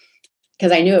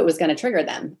 because I knew it was going to trigger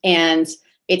them. And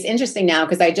it's interesting now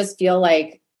because I just feel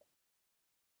like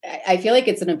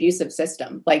it's an abusive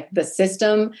system. Like the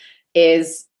system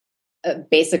is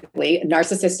basically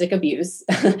narcissistic abuse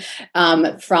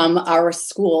from our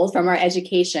schools, from our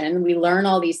education. We learn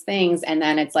all these things. And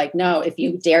then it's like, no, if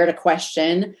you dare to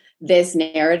question this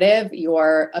narrative,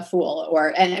 you're a fool.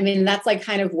 And I mean, that's like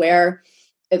kind of where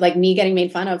like me getting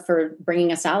made fun of for bringing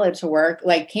a salad to work,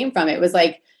 like came from. It was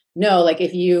like, no, like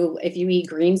if you eat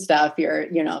green stuff, you're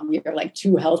like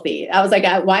too healthy. I was like,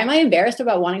 why am I embarrassed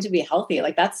about wanting to be healthy?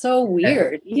 Like, that's so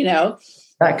weird,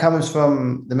 That comes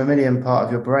from the mammalian part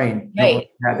of your brain, right?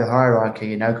 Not the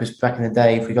hierarchy, because back in the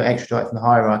day, if we got extra diet from the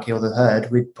hierarchy or the herd,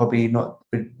 we'd probably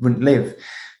wouldn't live.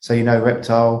 So,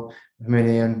 reptile,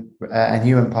 mammalian, and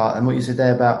human part. And what you said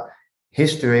there about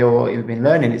history, or what you've been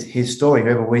learning, it's his story.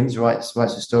 Whoever wins writes the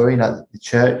story. Like the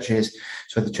church is,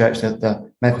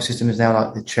 the medical system is now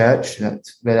like the church,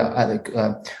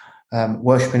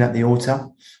 worshipping at the altar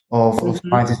of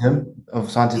scientism.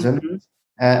 Mm-hmm.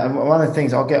 And one of the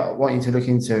things I want you to look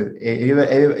into, have you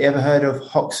ever heard of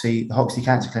Hoxsey, the Hoxsey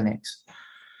Cancer Clinics?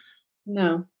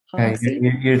 No.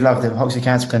 You'd love them, Hoxsey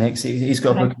Cancer Clinics. He's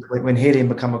got a book, When Healing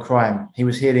Become a Crime. He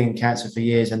was healing cancer for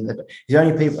years, and he's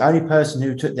the only person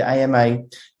who took the AMA,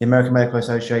 the American Medical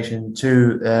Association,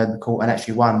 to the court and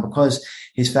actually won, because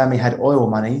his family had oil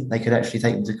money. They could actually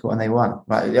take them to court and they won.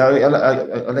 Right?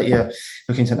 I'll let you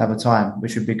look into another time,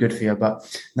 which would be good for you. But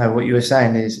no, what you were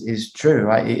saying is true,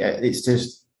 right? It's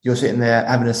just you're sitting there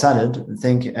having a salad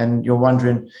and you're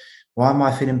wondering, why am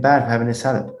I feeling bad for having a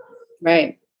salad?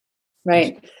 Right.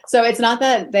 Right. So it's not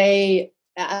that they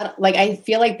I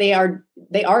feel like they are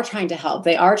trying to help.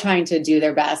 They are trying to do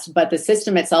their best, but the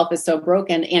system itself is so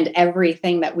broken, and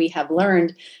everything that we have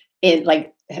learned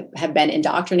have been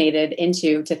indoctrinated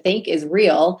into to think is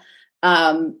real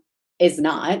is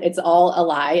not. It's all a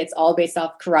lie. It's all based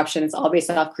off corruption. It's all based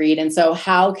off greed. And so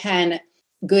how can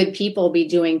good people be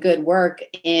doing good work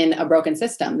in a broken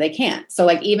system? They can't. So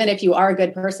like, even if you are a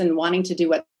good person wanting to do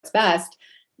what's best,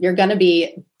 you're going to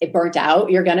be burnt out.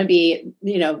 You're going to be,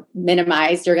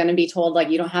 minimized. You're going to be told like,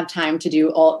 you don't have time to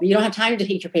you don't have time to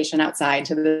take your patient outside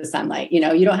to the sunlight. You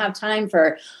don't have time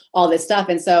for all this stuff.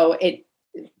 And so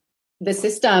the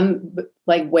system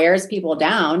like wears people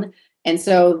down. And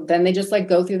so then they just like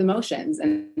go through the motions.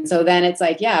 And so then it's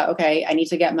like, yeah, okay, I need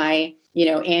to get my,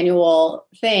 annual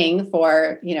thing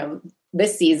for,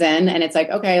 this season. And it's like,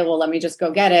 okay, well, let me just go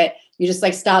get it. You just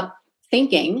like stop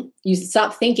thinking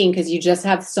because you just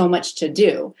have so much to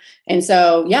do. And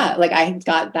so, yeah, like I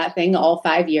got that thing all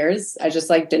 5 years. I just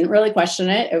like didn't really question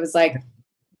it. It was like,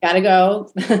 got to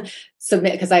go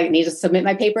submit because I need to submit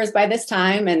my papers by this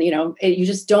time. And, you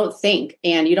just don't think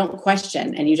and you don't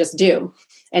question and you just do.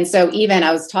 And so even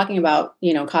I was talking about,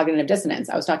 cognitive dissonance.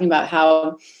 I was talking about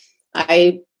how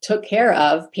I took care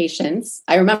of patients.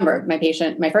 I remember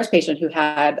my first patient who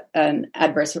had an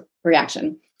adverse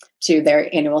reaction to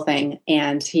their annual thing.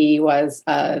 And he was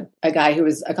a guy who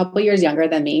was a couple of years younger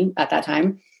than me at that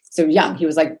time. So young, he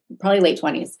was like probably late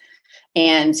 20s.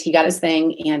 And he got his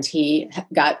thing and he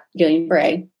got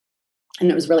Guillain-Barré, and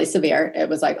it was really severe. It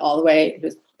was like all the way, he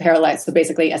was paralyzed. So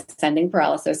basically ascending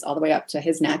paralysis all the way up to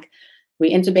his neck.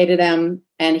 We intubated him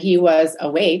and he was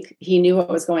awake. He knew what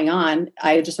was going on.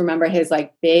 I just remember his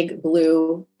like big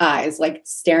blue eyes, like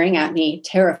staring at me,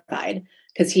 terrified,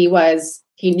 because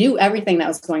he knew everything that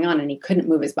was going on and he couldn't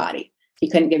move his body. He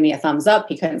couldn't give me a thumbs up.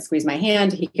 He couldn't squeeze my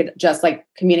hand. He could just like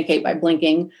communicate by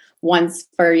blinking once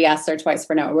for yes or twice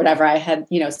for no, or whatever I had,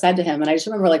 said to him. And I just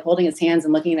remember like holding his hands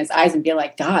and looking in his eyes and being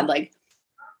like, God, like,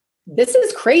 this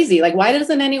is crazy. Like, why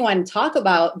doesn't anyone talk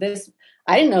about this?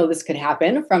 I didn't know this could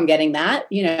happen from getting that,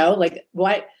 like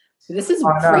what, this is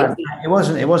crazy. It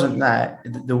wasn't that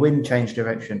the wind changed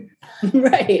direction.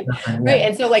 Right. Yeah. Right.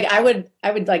 And so like, I would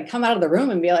like come out of the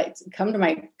room and be like, come to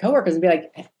my coworkers and be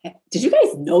like, did you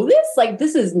guys know this? Like,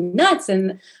 this is nuts.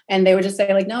 And they would just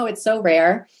say like, no, it's so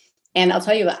rare. And I'll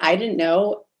tell you, I didn't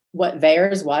know what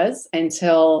VAERS was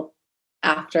until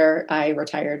after I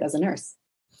retired as a nurse.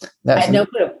 I had no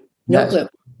clue. No clue.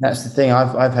 That's the thing.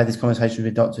 I've had this conversation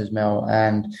with doctors, Mel,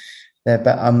 and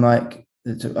I'm like,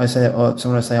 I say, someone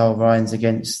will say, "Oh, Ryan's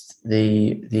against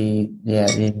the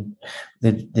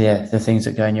things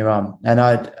that go in your arm," and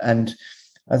I'd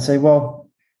say, well,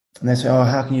 and they say, "Oh,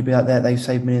 how can you be like that? They've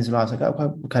saved millions of lives." I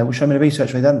go, "Okay, well, show me the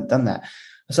research where they've done that."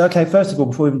 I say, "Okay, first of all,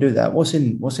 before we even do that, what's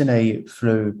in a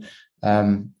flu?"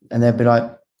 And they'd be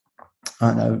like,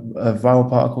 "I don't know, viral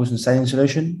particles and saline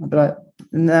solution." I'd be like,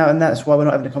 "No," and that's why we're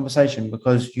not having a conversation,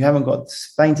 because you haven't got the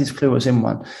faintest clue what's in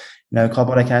one.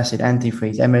 Carbonic acid,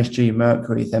 antifreeze, MSG,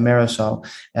 mercury, thimerosal,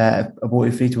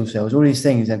 aborted fetal cells, all these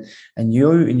things, and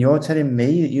you're telling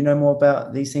me that you know more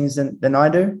about these things than I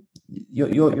do.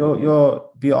 You're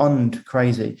beyond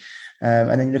crazy.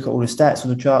 And then you look at all the stats on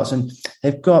the charts, and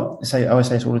they've got, I always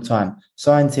say this all the time,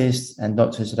 scientists and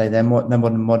doctors today, they're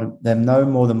no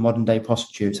more than modern day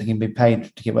prostitutes. They can be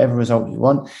paid to get whatever result you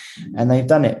want. And they've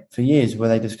done it for years, where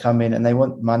they just come in and they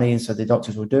want money. And so the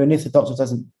doctors will do. And if the doctor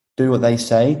doesn't do what they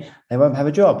say, they won't have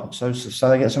a job. So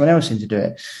they get someone else in to do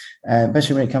it.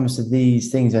 Especially when it comes to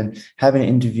these things, and having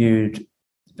interviewed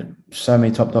so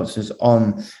many top doctors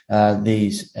on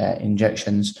these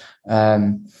injections,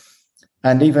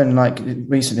 and even like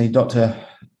recently, Dr.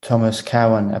 Thomas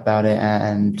Cowan about it,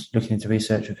 and looking into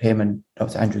research with him and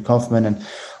Dr. Andrew Kaufman and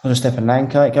also Stefan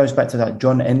Lanka. It goes back to like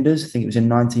John Enders, I think it was in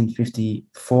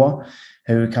 1954,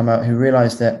 who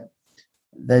realized that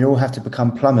they'd all have to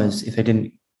become plumbers if they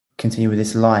didn't continue with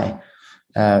this lie.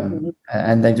 And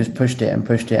they just pushed it,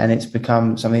 and it's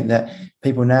become something that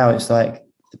people now, it's like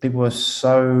people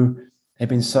they've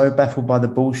been so baffled by the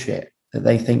bullshit that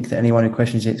they think that anyone who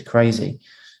questions it's crazy.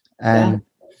 And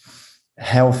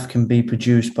health can be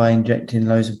produced by injecting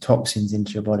loads of toxins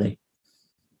into your body.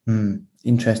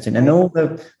 Interesting. And all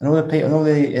the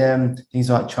things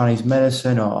like Chinese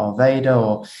medicine or Ayurveda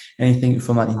or anything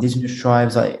from like indigenous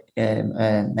tribes like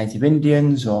Native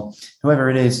Indians or whoever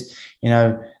it is,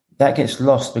 that gets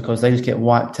lost because they just get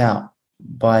wiped out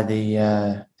by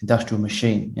the industrial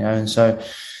machine, and so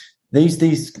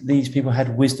these people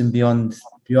had wisdom beyond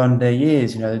their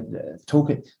years,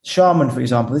 shaman, for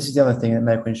example. This is the other thing that the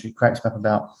medical industry cracks me up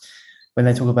about, when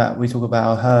we talk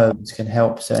about how herbs can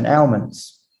help certain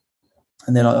ailments,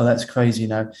 and they're like, "Oh, that's crazy,"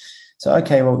 So,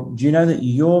 okay, well, do you know that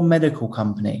your medical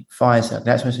company, Pfizer,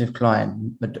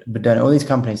 GlaxoSmithKline, Moderna, all these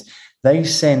companies, they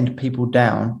send people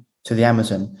down to the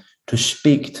Amazon to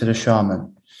speak to the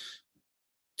shaman,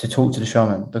 to talk to the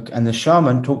shaman, and the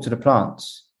shaman talk to the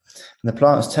plants, and the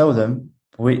plants tell them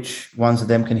which ones of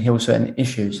them can heal certain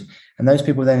issues, and those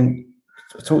people then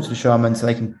talk to the shaman so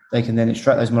they can then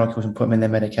extract those molecules and put them in their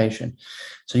medication.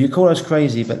 So you call us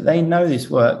crazy, but they know this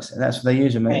works, and that's what they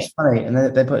use them. And It's funny, and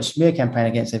they put a smear campaign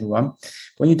against everyone.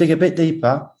 But when you dig a bit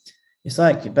deeper, it's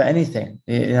like about anything,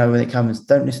 when it comes,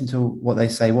 don't listen to what they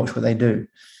say, watch what they do.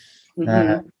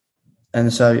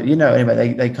 And so,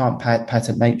 anyway, they can't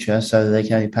patent nature, so they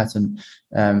can only patent,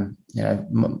 certain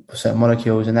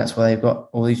molecules, and that's why they've got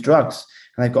all these drugs,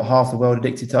 and they've got half the world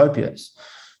addicted to opiates.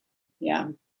 Yeah,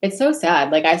 it's so sad.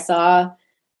 Like I saw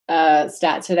a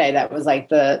stat today that was like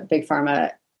the big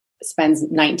pharma spends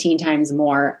 19 times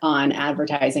more on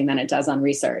advertising than it does on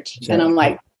research, and I'm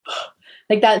like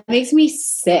that makes me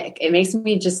sick. It makes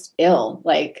me just ill.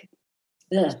 Like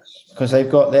because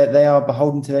they are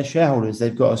beholden to their shareholders.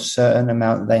 They've got a certain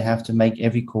amount that they have to make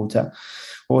every quarter.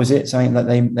 What was it? Something that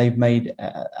they've made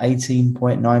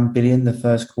 18.9 billion the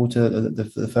first quarter.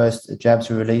 The first jabs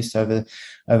were released over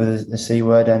the C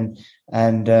word, and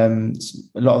a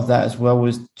lot of that as well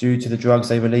was due to the drugs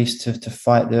they released to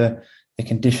fight the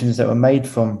conditions that were made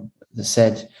from the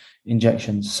said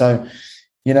injections. So,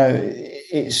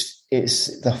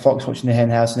 it's the fox watching the hen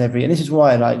house, and this is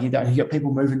why, like, you got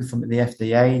people moving from the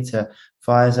FDA to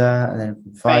Pfizer, and then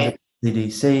from Pfizer to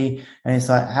CDC, and it's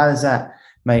like, how does that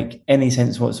make any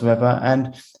sense whatsoever?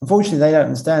 And unfortunately, they don't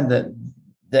understand that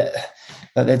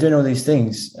they're doing all these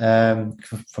things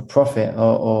for profit,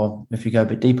 or if you go a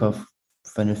bit deeper,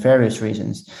 for nefarious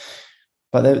reasons.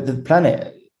 But the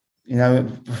planet,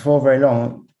 before very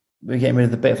long, we're getting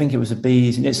rid of I think it was the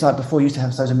bees, and it's like before you used to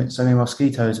have so many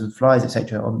mosquitoes and flies,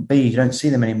 etc. Or bees, you don't see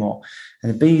them anymore.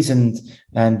 And the bees and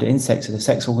insects are the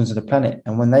sex organs of the planet,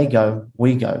 and when they go,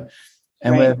 we go.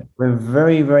 And we're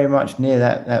very, very much near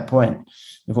that point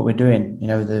with what we're doing,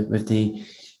 with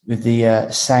the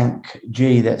Sank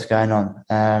G that's going on,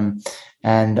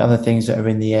 and other things that are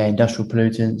in the air, industrial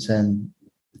pollutants and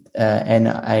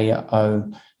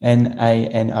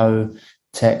NaNO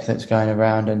tech that's going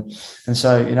around, and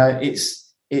so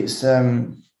it's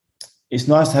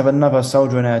nice to have another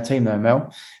soldier in our team, though,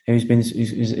 Mel, who's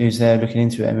there looking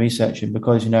into it and researching,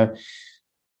 because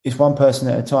it's one person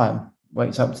at a time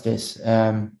wakes up to this,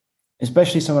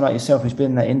 especially someone like yourself who's been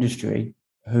in that industry,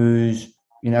 who's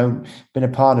been a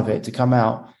part of it, to come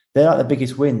out. They're like the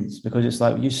biggest wins, because it's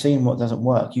like, you've seen what doesn't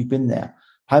work, you've been there.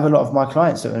 I have a lot of my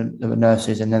clients that were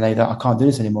nurses, and then I can't do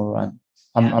this anymore, Ryan.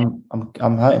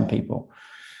 I'm hurting people.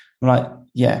 I'm like,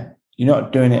 yeah, you're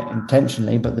not doing it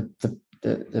intentionally, but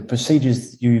the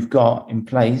procedures you've got in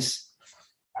place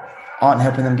aren't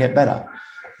helping them get better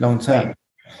long term.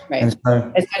 Right. And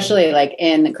so, especially like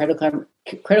in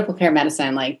critical care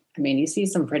medicine, like, I mean, you see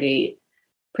some pretty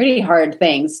hard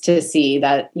things to see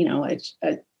that,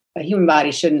 a human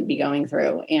body shouldn't be going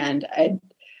through. And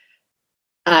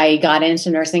I got into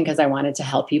nursing because I wanted to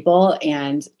help people.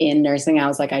 And in nursing, I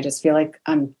was like, I just feel like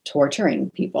I'm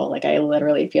torturing people. Like, I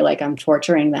literally feel like I'm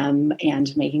torturing them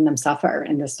and making them suffer.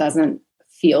 And this doesn't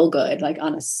feel good, like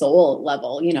on a soul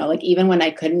level, like even when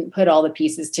I couldn't put all the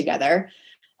pieces together,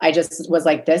 I just was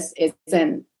like, this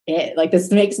isn't it. Like, this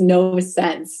makes no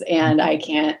sense. And I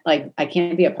can't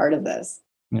be a part of this.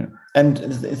 Yeah. And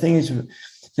the thing is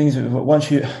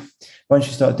once you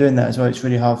start doing that as well, it's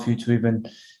really hard for you to even,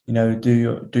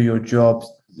 do your job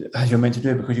as you're meant to do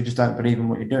it, because you just don't believe in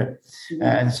what you're doing. Mm-hmm.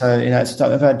 And so,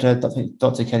 I've had I think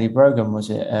Dr. Kelly Brogan was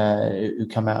it who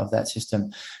come out of that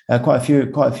system. Quite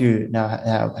a few now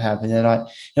have, and they're like,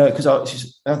 because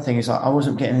the other thing is, like, I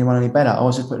wasn't getting anyone any better. I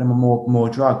was just putting them on more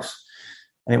drugs,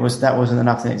 and that wasn't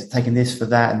enough. And it's taking this for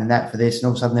that, and then that for this, and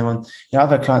all of a sudden they're on. I've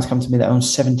had clients come to me that are on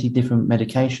 70 different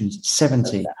medications.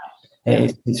 70.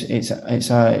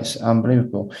 It's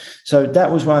unbelievable. So that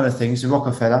was one of the things. The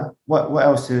Rockefeller. What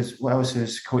else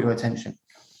has caught your attention?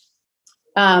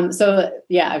 So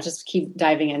yeah, I just keep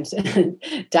diving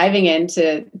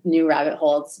into new rabbit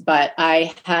holes. But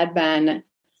I had been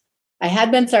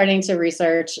starting to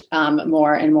research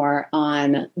more and more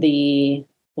on the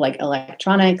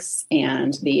electronics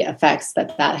and the effects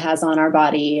that has on our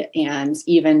body, and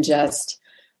even just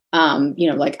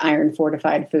iron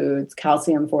fortified foods,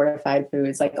 calcium fortified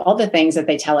foods, like all the things that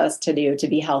they tell us to do to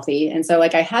be healthy. And so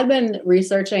I had been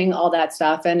researching all that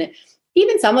stuff, and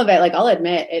even some of it, I'll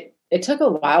admit it took a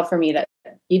while for me to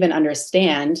even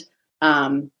understand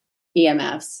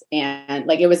EMFs. And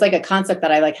it was a concept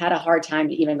that I had a hard time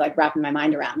to even wrapping my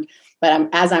mind around. But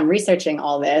as I'm researching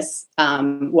all this,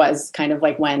 was kind of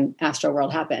when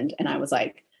Astroworld happened. And I was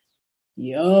like,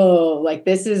 yo,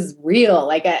 this is real.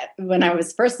 When I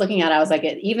was first looking at it, I was like,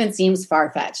 it even seems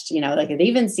far-fetched, it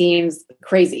even seems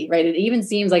crazy, right? It even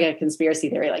seems like a conspiracy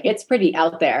theory. It's pretty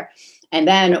out there. And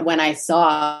then when I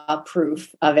saw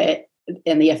proof of it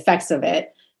and the effects of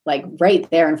it, right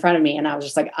there in front of me, and I was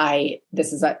just like,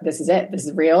 this is it. This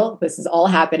is real. This is all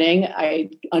happening.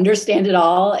 I understand it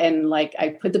all. And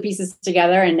I put the pieces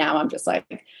together, and now I'm just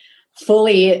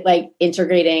fully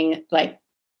integrating,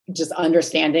 just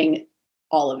understanding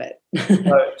all of it.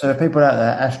 So people out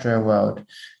there, Astroworld,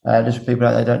 just for people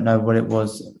out there don't know what it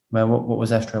was. What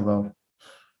was Astroworld?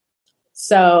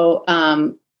 So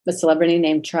a celebrity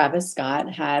named Travis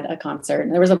Scott had a concert,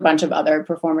 and there was a bunch of other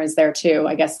performers there too.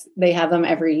 I guess they have them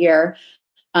every year.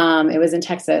 It was in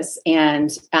Texas,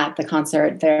 and at the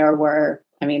concert there were,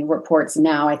 reports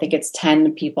now, I think it's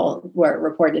 10 people were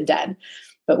reported dead.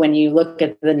 But when you look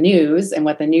at the news and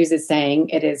what the news is saying,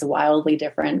 it is wildly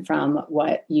different from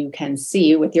what you can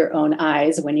see with your own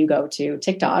eyes when you go to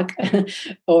TikTok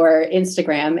or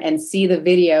Instagram and see the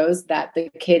videos that the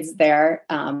kids there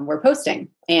were posting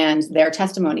and their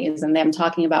testimonies and them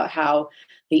talking about how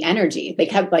the energy, they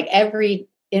kept like every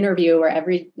interview or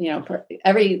every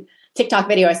TikTok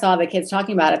video I saw the kids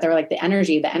talking about it, they were like the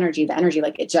energy,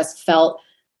 like it just felt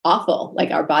awful.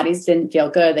 Like our bodies didn't feel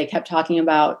good. They kept talking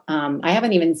about, I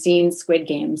haven't even seen Squid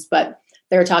Games, but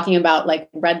they were talking about like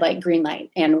red light, green light.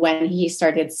 And when he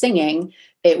started singing,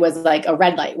 it was like a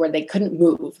red light where they couldn't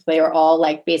move. They were all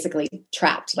like basically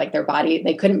trapped, like their body,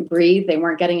 they couldn't breathe. They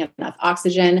weren't getting enough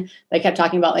oxygen. They kept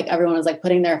talking about like everyone was like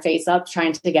putting their face up,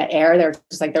 trying to get air. They're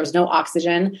just like, there was no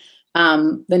oxygen.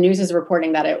 The news is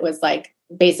reporting that it was like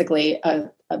basically a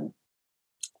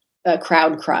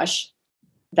crowd crush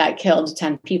that killed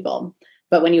 10 people.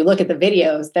 But when you look at the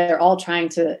videos, they're all trying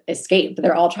to escape.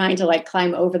 They're all trying to like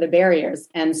climb over the barriers.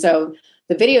 And so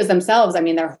the videos themselves, I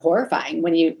mean, they're horrifying.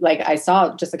 When you like, I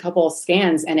saw just a couple of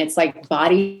scans and it's like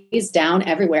bodies down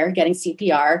everywhere getting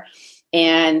CPR.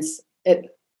 And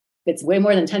it's way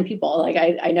more than 10 people. Like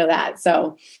I know that.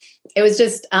 So it was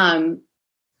just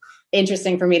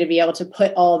interesting for me to be able to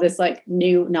put all this like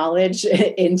new knowledge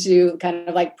into kind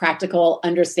of like practical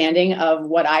understanding of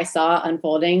what I saw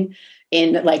unfolding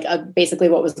in like basically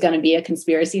what was going to be a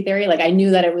conspiracy theory. Like I knew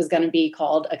that it was going to be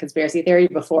called a conspiracy theory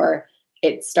before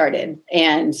it started.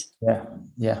 And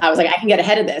yeah, I was like, I can get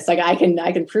ahead of this. Like I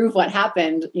can prove what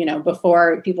happened,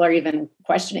 before people are even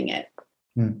questioning it.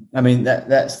 I mean,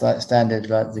 that's like standard,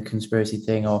 like the conspiracy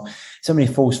thing, or so many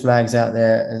false flags out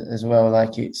there as well.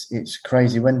 Like it's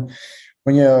crazy when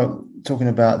you're talking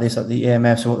about this, like the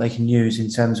EMFs or what they can use in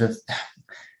terms of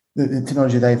the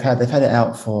technology they've had it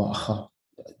out for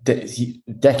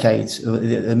decades.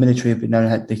 The military have been known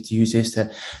how to use this to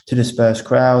disperse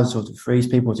crowds or to freeze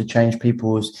people, to change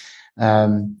people's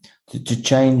to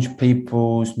change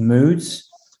people's moods.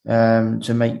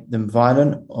 To make them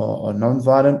violent or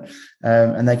non-violent,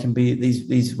 and they can be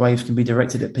these waves can be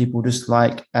directed at people just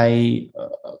like a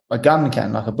gun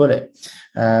can, like a bullet.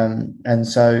 And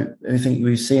so everything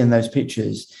we see in those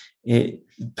pictures, it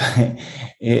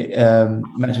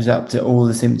matches up to all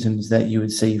the symptoms that you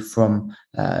would see from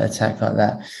an attack like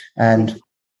that. And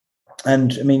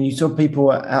I mean, you saw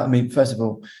people out. I mean, first of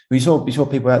all, we saw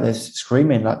people out there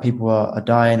screaming like people are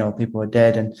dying or people are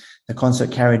dead, and the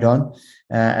concert carried on.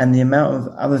 And the amount of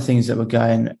other things that were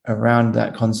going around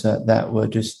that concert that were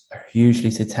just hugely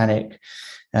satanic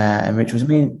and rituals. I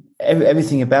mean,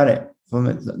 everything about it, from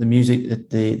the music,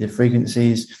 the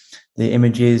frequencies, the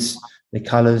images, the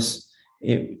colors,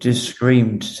 it just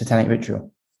screamed satanic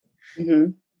ritual.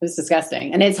 Mm-hmm. It was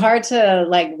disgusting. And it's hard to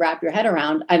like wrap your head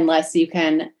around unless you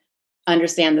can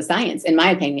understand the science, in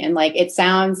my opinion. Like it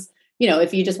sounds,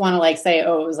 if you just want to like say,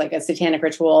 oh, it was like a satanic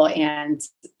ritual and,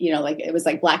 like it was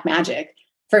like black magic.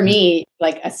 For me,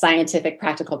 like a scientific,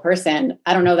 practical person,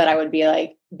 I don't know that I would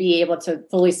be able to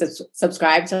fully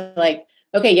subscribe to like,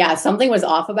 okay, yeah, something was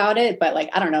off about it, but like,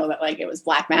 I don't know that like it was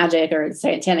black magic or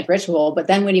satanic ritual. But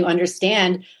then when you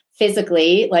understand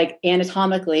physically, like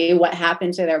anatomically what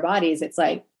happened to their bodies, it's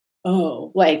like,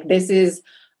 oh, like this is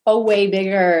a way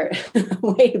bigger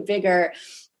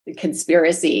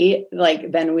conspiracy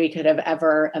like than we could have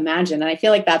ever imagined. And I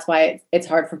feel like that's why it's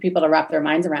hard for people to wrap their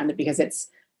minds around it, because it's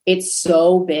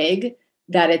so big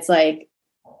that it's like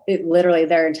it literally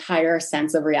their entire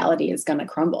sense of reality is going to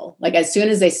crumble. Like as soon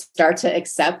as they start to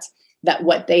accept that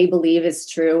what they believe is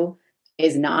true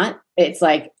is not, it's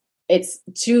like it's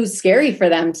too scary for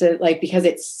them to like, because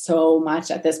it's so much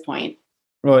at this point.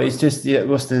 Well, it's just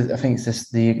I think it's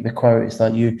just the quote. It's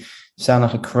like you sound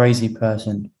like a crazy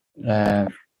person to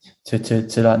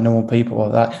like normal people,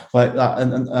 or that like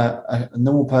a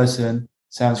normal person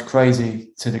sounds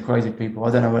crazy to the crazy people.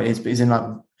 I don't know what it is, but it's in like,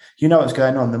 what's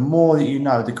going on. The more that you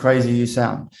know, the crazier you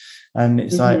sound. And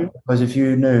it's like, because if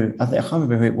you knew, I can't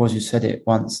remember who it was who said it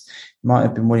once. It might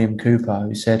have been William Cooper,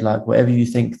 who said like, whatever you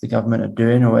think the government are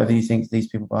doing or whatever you think these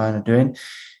people behind are doing,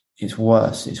 it's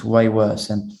worse. It's way worse.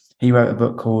 And he wrote a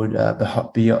book called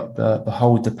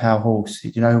Behold the Pale Horse. Do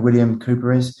you know who William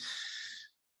Cooper is?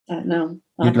 No.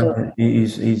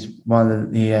 He's one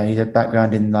of he had a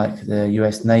background in like the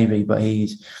US Navy, but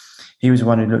he was the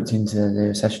one who looked into the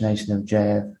assassination of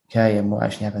JFK and what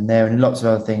actually happened there, and lots of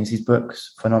other things. His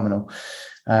book's phenomenal,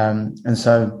 and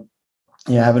so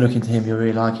have a look into him. You'll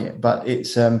really like it. But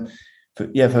it's so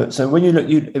when you look,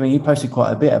 you posted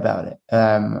quite a bit about it,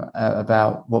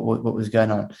 about what was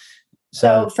going on.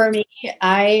 So for me,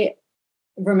 I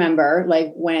remember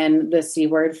like when the C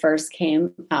word first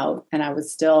came out, and I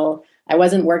I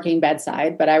wasn't working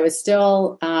bedside, but I was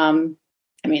still,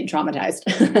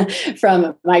 traumatized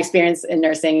from my experience in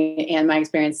nursing and my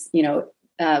experience,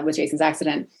 with Jason's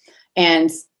accident. And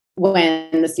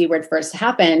when the C word first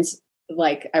happened,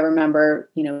 like, I remember,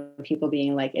 people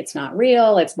being like, it's not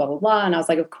real, it's blah, blah, blah. And I was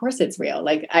like, of course it's real.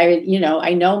 Like, I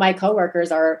know my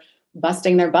coworkers are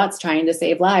busting their butts trying to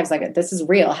save lives. Like, this is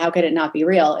real. How could it not be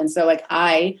real? And so like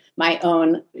my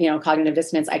own, cognitive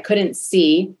dissonance, I couldn't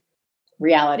see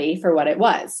reality for what it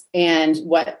was. And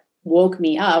what woke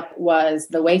me up was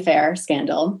the Wayfair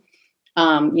scandal,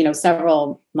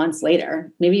 several months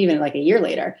later, maybe even like a year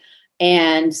later.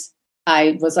 And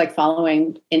I was like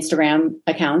following Instagram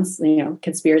accounts,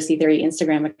 conspiracy theory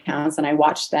Instagram accounts, and I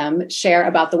watched them share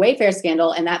about the Wayfair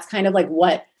scandal. And that's kind of like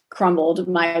what crumbled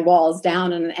my walls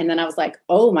down. And then I was like,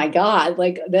 oh my God,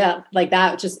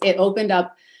 that just, it opened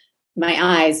up my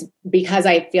eyes, because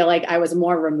I feel like I was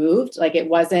more removed. Like, it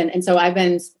wasn't. And so I've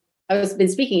been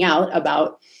speaking out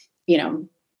about,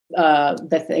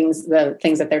 the things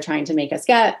that they're trying to make us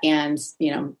get, and,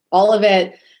 all of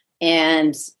it.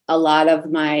 And a lot of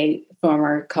my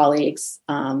former colleagues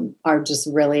are just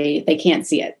really, they can't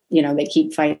see it. They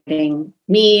keep fighting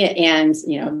me and,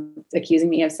 accusing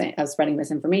me of spreading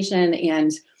misinformation.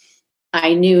 And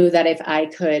I knew that if I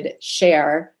could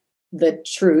share the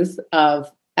truth of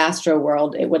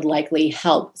Astroworld, it would likely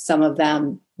help some of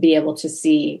them be able to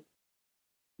see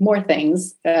more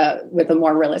things with a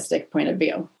more realistic point of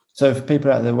view. So for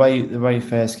people out there, the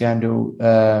Wayfair scandal,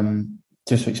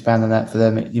 just to expand on that for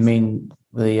them, you mean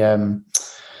the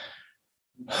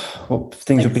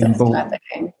things were being bought?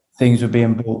 Things were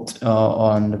being bought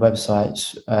on the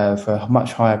websites for a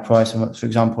much higher price. And for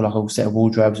example, like a set of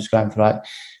wardrobes is going for like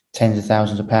tens of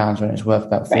thousands of pounds when it's worth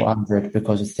about 400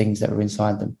 because of things that were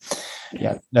inside them.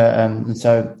 Yeah. And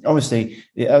so obviously,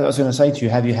 I was going to say to you,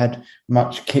 have you had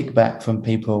much kickback from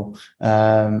people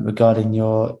regarding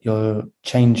your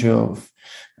change of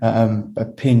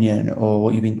opinion or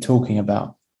what you've been talking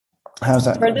about? How's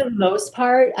that? For the most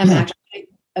part, I'm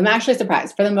actually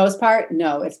surprised. For the most part,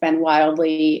 no, it's been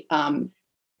wildly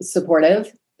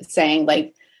supportive, saying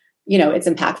like, it's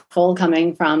impactful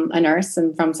coming from a nurse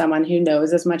and from someone who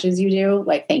knows as much as you do.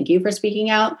 Like, thank you for speaking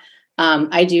out.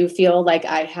 I do feel like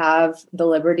I have the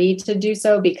liberty to do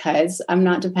so because I'm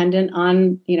not dependent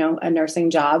on, a nursing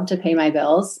job to pay my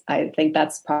bills. I think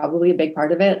that's probably a big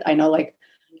part of it. I know, like,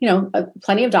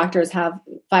 plenty of doctors have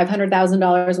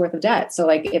 $500,000 worth of debt. So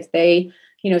like, if they,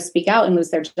 speak out and lose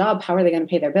their job, how are they going to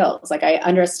pay their bills? Like, I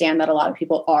understand that a lot of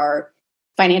people are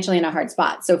financially in a hard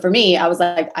spot. So for me, I was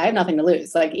like, I have nothing to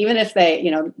lose. Like, even if they,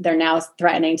 they're now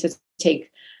threatening to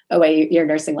take away your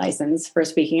nursing license for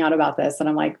speaking out about this. And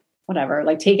I'm like, whatever,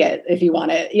 like, take it if you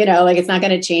want it, like, it's not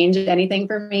going to change anything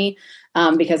for me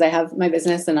because I have my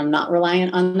business and I'm not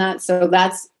reliant on that. So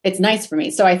it's nice for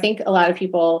me. So I think a lot of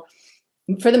people,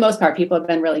 for the most part, people have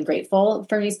been really grateful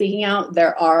for me speaking out.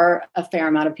 There are a fair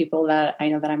amount of people that I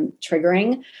know that I'm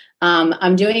triggering.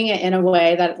 I'm doing it in a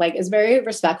way that like is very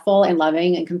respectful and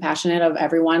loving and compassionate of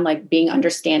everyone, like being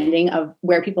understanding of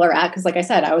where people are at. Cause like I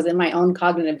said, I was in my own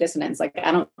cognitive dissonance. Like,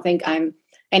 I don't think I'm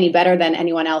any better than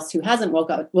anyone else who hasn't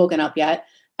woken up yet.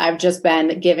 I've just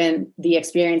been given the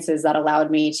experiences that allowed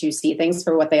me to see things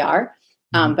for what they are.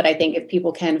 But I think if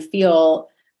people can feel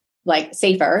like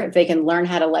safer, if they can learn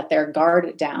how to let their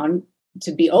guard down,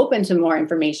 to be open to more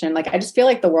information. Like, I just feel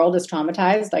like the world is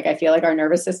traumatized. Like, I feel like our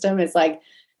nervous system is like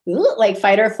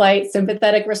fight or flight,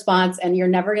 sympathetic response. And you're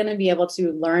never going to be able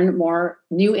to learn more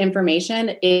new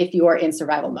information if you're in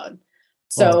survival mode.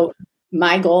 So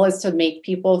my goal is to make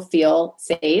people feel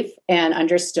safe and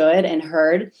understood and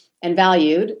heard and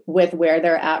valued with where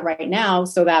they're at right now,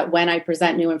 so that when I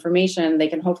present new information, they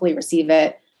can hopefully receive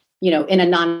it, in a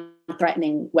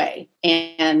non-threatening way.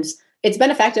 And it's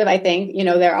been effective. I think,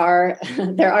 there are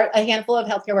a handful of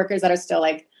healthcare workers that are still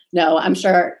like, no, I'm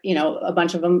sure, a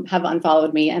bunch of them have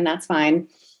unfollowed me, and that's fine.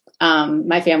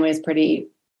 My family is pretty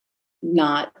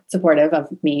not supportive of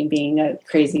me being a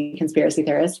crazy conspiracy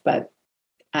theorist, but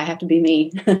I have to be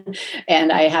me and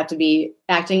I have to be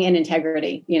acting in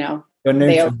integrity. They'll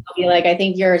be like, I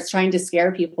think you're trying to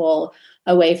scare people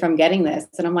away from getting this.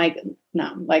 And I'm like,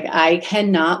 no, like, I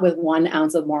cannot with 1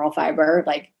 ounce of moral fiber,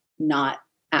 like, not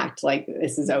act like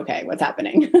this is okay, what's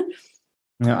happening.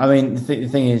 No, I mean, the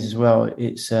thing is as well,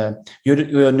 it's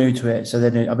you're new to it. So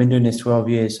I've been doing this 12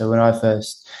 years. So when I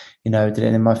first, did it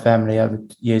in my family over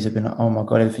years, I've been like, oh my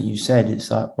God, everything you said,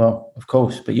 it's like, well, of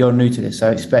course, but you're new to this.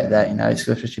 So expect that,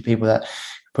 especially people that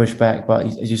push back. But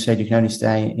as you said, you can only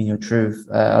stay in your truth.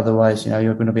 Otherwise,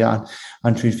 you're going to be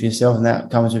untruth for yourself. And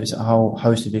that comes with a whole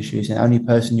host of issues. And the only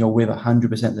person you're with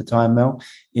 100% of the time, Mel,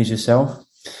 is yourself.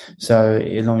 So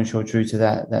as long as you're true to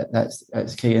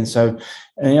that's key. And so,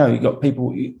 and, you've got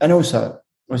people, and also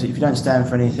if you don't stand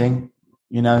for anything,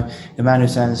 the man who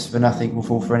stands for nothing will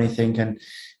fall for anything. And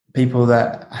people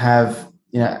that have,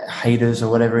 haters or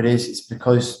whatever it is, it's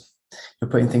because you're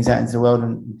putting things out into the world,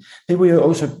 and people you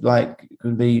also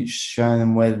can be showing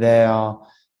them where they're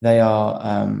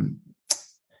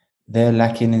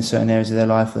lacking in certain areas of their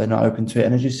life, or they're not open to it.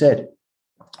 And as you said,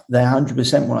 they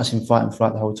 100% want us in fight and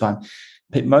flight the whole time.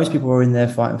 Most people are in their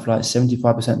fight and flight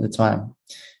 75% of the time,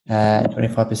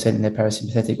 25% in their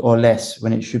parasympathetic or less,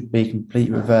 when it should be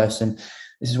completely reversed. And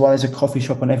this is why there's a coffee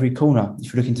shop on every corner.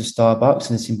 If you're looking to Starbucks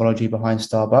and the symbology behind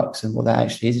Starbucks and what that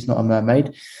actually is, it's not a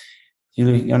mermaid.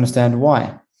 You understand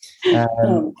why.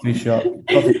 Coffee shop,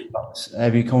 coffee shops,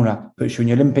 every corner puts you in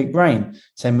your limbic brain.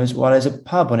 Same as why there's a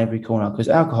pub on every corner, because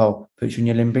alcohol puts you in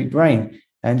your limbic brain,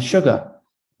 and sugar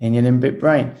in your limbic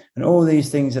brain, and all these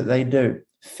things that they do.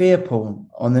 Fear porn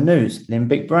on the news,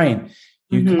 limbic brain.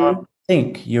 You can't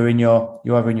think. You're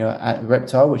either in your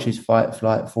reptile, which is fight,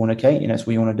 flight, fornicate. That's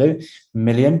what you want to do.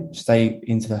 Million, stay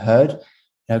into the herd.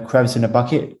 Crabs in a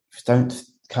bucket, don't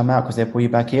come out because they'll pull you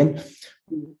back in.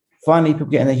 Finally, people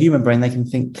get in the human brain, they can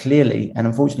think clearly. And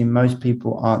unfortunately, most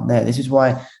people aren't there. This is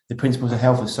why the principles of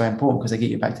health are so important, because they get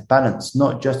you back to balance,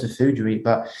 not just the food you eat,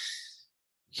 but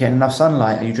getting enough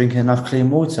sunlight. Are you drinking enough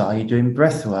clean water? Are you doing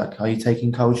breath work? Are you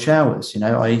taking cold showers?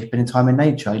 Are you spending time in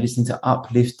nature? Are you listening to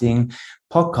uplifting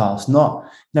podcasts?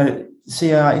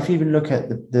 If you even look at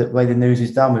the way the news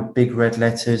is done with big red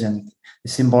letters and the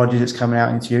symbology that's coming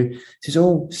out into you, this is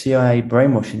all CIA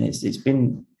brainwashing. It's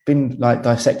been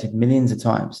dissected millions of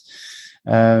times.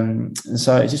 And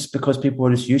so it's just because people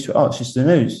are just used to it. Oh, it's just the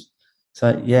news.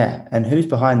 So yeah. And who's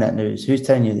behind that news? Who's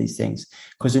telling you these things?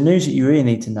 Because the news that you really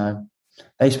need to know,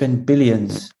 they spend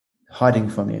billions hiding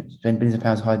from you, spend billions of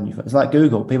pounds hiding you from. It's like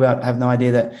Google. People have no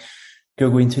idea that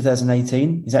Google in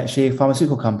 2018 is actually a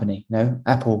pharmaceutical company.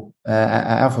 Apple,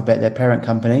 Alphabet, their parent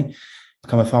company,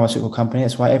 become a pharmaceutical company.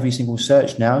 That's why every single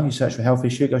search now, you search for a health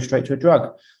issue, it goes straight to a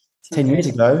drug. 10 years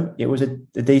ago, it was a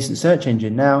decent search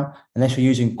engine. Now, unless you're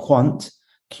using Quant,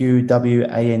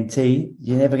 QWANT,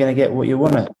 you're never going to get what you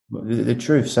want, the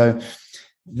truth. So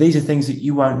these are things that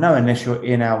you won't know unless you're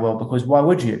in our world, because why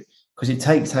would you? Because it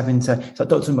takes it's like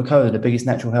Dr. McCullough, the biggest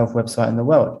natural health website in the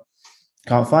world.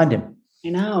 Can't find him. I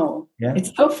know. Yeah.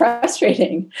 It's so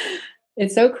frustrating.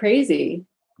 It's so crazy.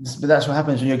 But that's what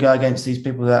happens when you go against these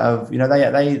people that have,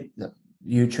 they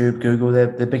YouTube, Google, they're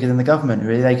bigger than the government.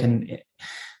 Really,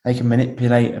 they can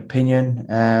manipulate opinion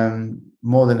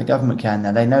more than the government can.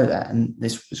 Now they know that, and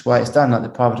this is why it's done. Like the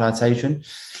privatization,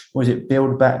 was it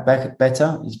Build Back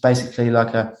Better? It's basically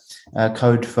like a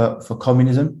code for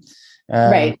communism.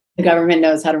 Right. The government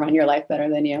knows how to run your life better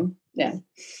than you. Yeah.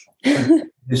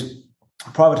 There's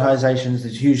privatizations.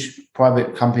 There's huge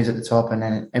private companies at the top, and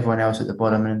then everyone else at the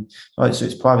bottom. And so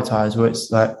it's privatized, where it's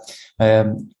like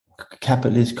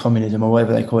capitalist communism, or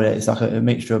whatever they call it. It's like a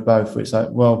mixture of both, where it's like,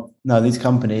 well, no, these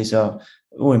companies are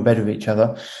all in bed with each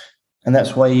other, and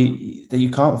that's why you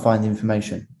can't find the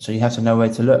information. So you have to know where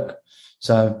to look.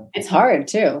 So it's hard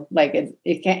too. Like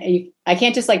I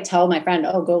can't just tell my friend,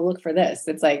 oh, go look for this.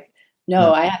 It's like,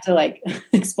 no, I have to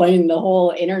explain the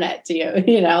whole internet to you.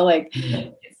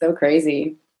 It's so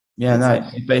crazy. Yeah, no,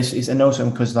 but it's and also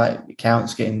because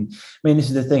accounts getting. I mean, this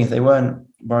is the thing. If they weren't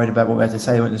worried about what we had to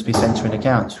say, they wouldn't just be censoring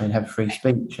accounts and have free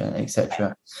speech,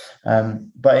 etc.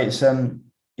 But it's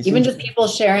even just people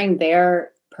sharing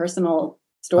their personal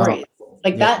stories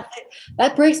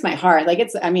that breaks my heart.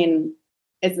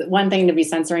 It's one thing to be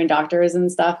censoring doctors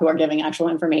and stuff who are giving actual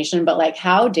information, but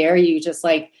how dare you just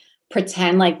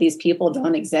pretend like these people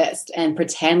don't exist and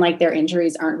pretend like their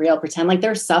injuries aren't real, pretend like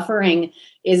their suffering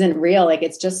isn't real.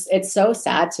 It's so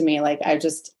sad to me.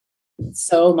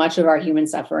 So much of our human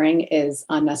suffering is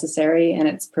unnecessary and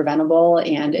it's preventable,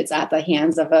 and it's at the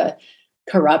hands of a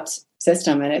corrupt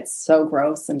system. And it's so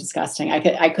gross and disgusting.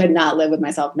 I could not live with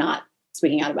myself not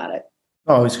speaking out about it.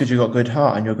 Oh, it's because you've got a good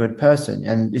heart and you're a good person.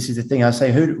 And this is the thing I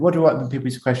say, when people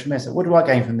used to question me, I say, what do I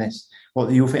gain from this?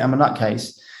 What, you'll think I'm a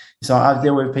nutcase? So I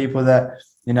deal with people that,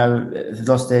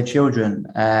 lost their children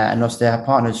and lost their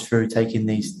partners through taking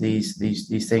these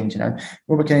things.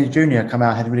 Robert Kennedy Jr. come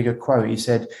out, had a really good quote. He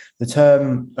said the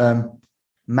term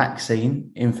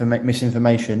Maxine,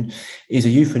 misinformation, is a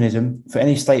euphemism for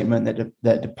any statement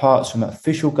that departs from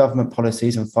official government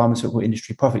policies and pharmaceutical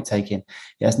industry profit taking.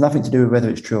 It has nothing to do with whether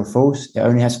it's true or false. It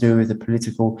only has to do with the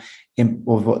political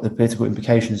or what the political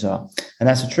implications are. And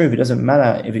that's the truth. It doesn't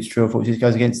matter if it's true or false. It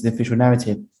goes against the official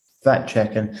narrative. Fact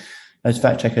check, and those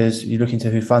fact checkers, you look into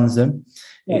who funds them.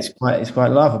 Yeah. It's quite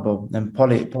laughable. And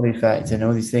PolyFact and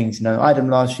all these things. I had them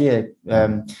last year.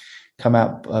 come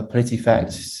out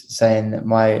PolitiFact saying that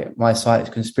my site is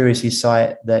a conspiracy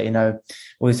site, that,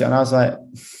 all this, and I was like,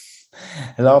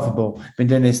 laughable. Been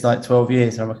doing this like 12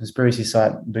 years. I'm a conspiracy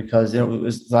site because it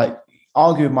was like,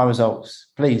 argue with my results,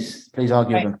 please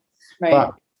argue with them.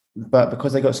 Right. But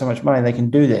because they got so much money, they can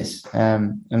do this,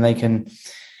 and they can,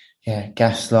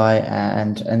 gaslight,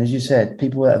 and as you said,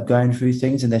 people that have gone through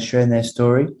things and they're sharing their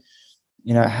story.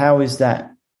 How is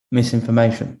that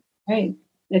misinformation? Right.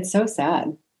 It's so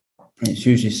sad. It's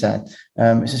hugely sad.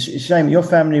 It's a shame. Your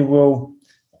family will,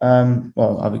 I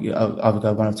would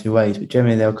go one of two ways, but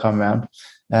generally they'll come around.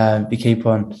 You keep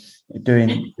on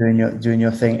doing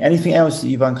your thing. Anything else that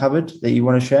you've uncovered that you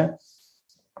want to share?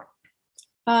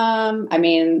 I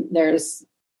mean, there's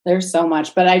so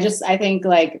much, but I think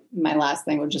like my last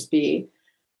thing would just be,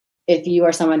 if you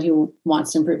are someone who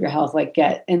wants to improve your health, like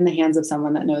get in the hands of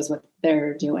someone that knows what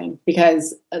they're doing.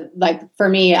 Because like for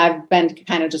me, I've been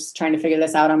kind of just trying to figure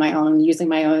this out on my own, using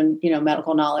my own,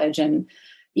 medical knowledge, and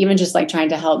even just like trying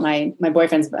to help my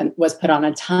boyfriend was put on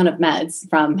a ton of meds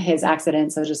from his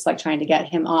accident. So just like trying to get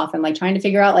him off and like trying to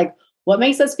figure out like what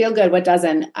makes us feel good, what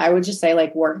doesn't. I would just say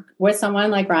like work with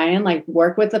someone like Ryan, like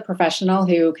work with a professional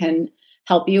who can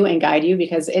help you and guide you,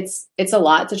 because it's a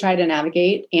lot to try to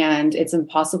navigate, and it's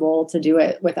impossible to do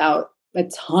it without a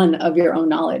ton of your own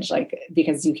knowledge, like,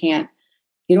 because you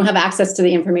don't have access to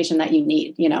the information that you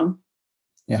need, Yeah,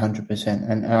 100%.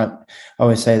 And I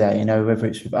always say that, whether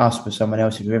it's with us or with someone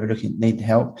else, if you're ever need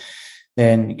help,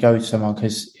 then go to someone,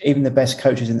 because even the best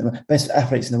coaches and the best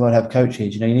athletes in the world have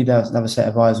coaches. You need another set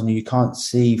of eyes on you. You can't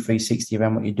see 360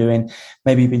 around what you're doing.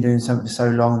 Maybe you've been doing something for so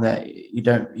long that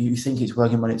you think it's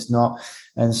working when it's not.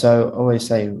 And so I always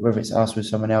say, whether it's us or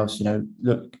someone else,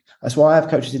 look, that's why I have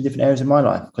coaches in different areas of my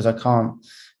life, because I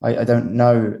don't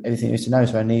know everything there is to know.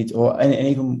 So I need, and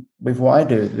even with what I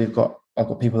do, I've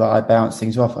got people that I bounce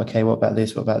things off. Okay, what about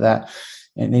this? What about that?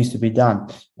 It needs to be done.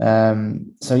 I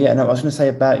was going to say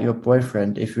about your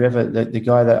boyfriend, if you ever, the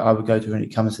guy that I would go to when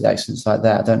it comes to accidents like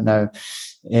that, I don't know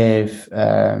if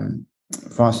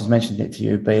Francis mentioned it to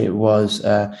you, but it was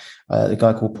the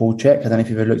guy called Paul Chek. I don't know if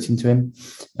you've ever looked into him.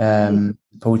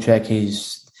 Paul Chek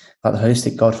is like the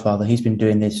holistic godfather. He's been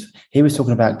doing this. He was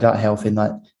talking about gut health in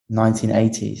like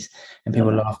 1980s, and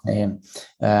people laughing at him.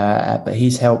 But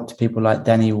he's helped people like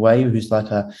Danny Way, who's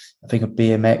like I think a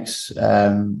BMX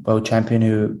world champion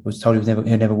who was told he'll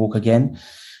never walk again.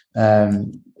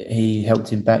 He helped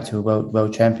him back to a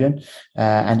world champion,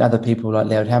 and other people like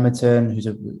Laird Hamilton, who's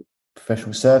a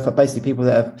professional surfer. Basically, people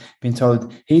that have been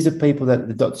told, he's the people that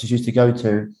the doctors used to go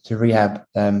to rehab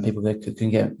people that can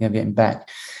get him back.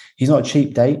 He's not a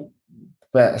cheap date,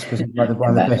 but that's because he's one of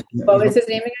the best. What was his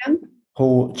name again?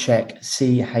 Paul Chek,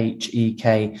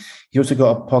 Chek. He also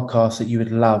got a podcast that you would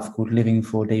love called Living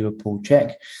 4D with Paul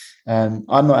Chek.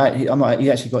 He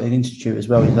actually got an institute as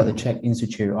well. He's like the Chek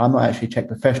Institute. I'm not actually a Chek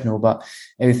professional, but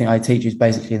everything I teach is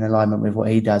basically in alignment with what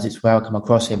he does. It's where I come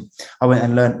across him. I went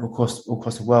and learned across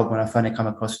the world. When I finally come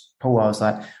across Paul, I was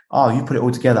like, oh, you put it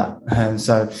all together. And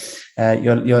so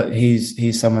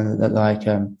he's someone that like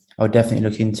I would definitely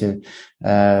look into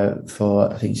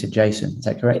for, I think you said Jason. Is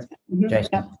that correct? Mm-hmm.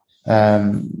 Jason.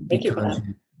 Yeah. Thank you for that.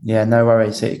 Yeah, no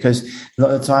worries. Because a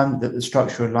lot of the time, the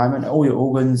structural alignment, all your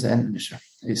organs, and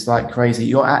it's like crazy.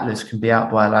 Your atlas can be out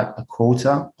by like a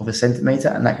quarter of a centimeter,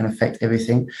 and that can affect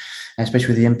everything. And especially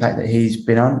with the impact that he's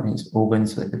been on, his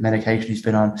organs, the medication he's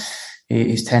been on,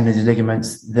 his tendons, his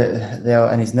ligaments,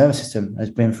 and his nervous system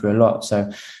has been through a lot.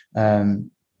 So,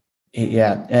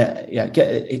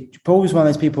 Paul's one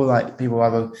of those people. Like people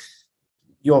either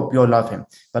you'll love him,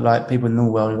 but like people in the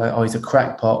world are like, oh, he's a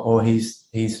crackpot, or he's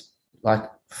like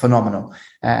phenomenal,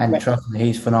 and right. Trust me,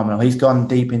 he's phenomenal. He's gone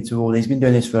deep into all. He's been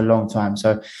doing this for a long time,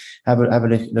 so have a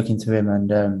look into him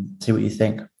and see what you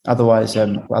think. Otherwise,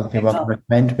 other people I can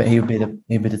recommend, but he'll be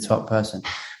the top person.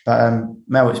 But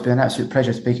Mel, it's been an absolute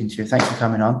pleasure speaking to you. Thanks for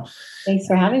coming on. Thanks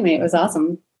for having me. It was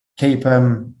awesome. Keep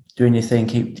doing your thing.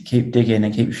 Keep digging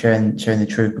and keep sharing the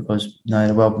truth, because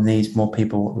the world needs more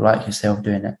people like yourself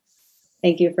doing it.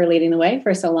 Thank you for leading the way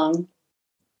for so long.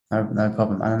 No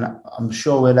problem. And I'm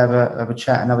sure we'll have a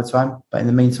chat another time. But in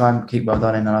the meantime, keep well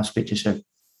done, and I'll speak to you soon.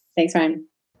 Thanks, Ryan.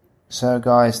 So,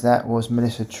 guys, that was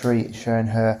Melissa Treat sharing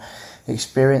her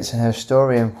experience and her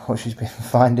story and what she's been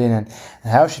finding and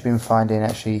how she's been finding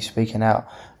actually speaking out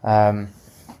when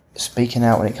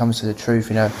it comes to the truth.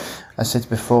 I said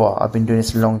before, I've been doing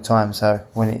this a long time. So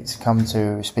when it's come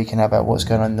to speaking out about what's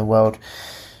going on in the world,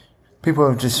 people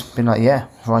have just been like, yeah,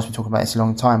 Ryan's been talking about this a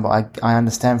long time, but I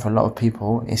understand for a lot of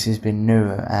people, this has been new.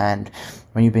 And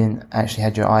when you've been actually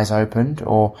had your eyes opened,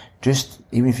 or just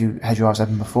even if you had your eyes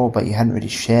open before, but you hadn't really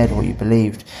shared what you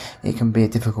believed, it can be a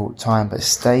difficult time. But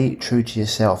stay true to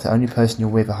yourself. The only person you're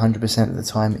with 100% of the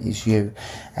time is you.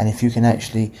 And if you can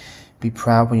actually be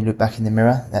proud when you look back in the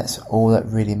mirror, that's all that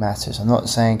really matters. I'm not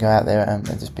saying go out there and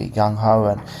just be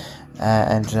gung-ho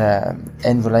and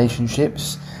end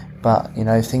relationships. But, you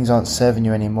know, if things aren't serving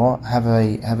you anymore, have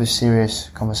a serious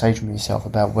conversation with yourself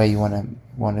about where you want to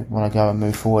go and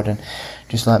move forward. And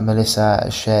just like Melissa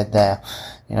shared there,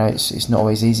 you know, it's not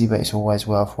always easy, but it's always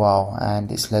worthwhile.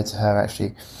 And it's led to her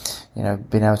actually, you know,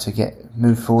 being able to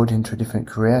move forward into a different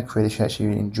career that she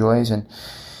actually enjoys, and,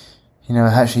 you know,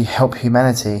 actually help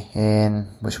humanity in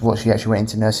what she actually went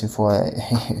into nursing for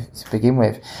to begin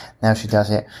with. Now she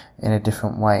does it in a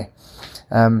different way.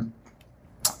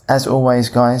 As always,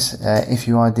 guys, if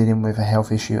you are dealing with a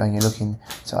health issue and you're looking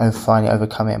to finally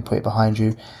overcome it and put it behind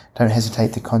you, don't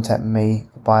hesitate to contact me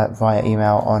via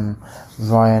email on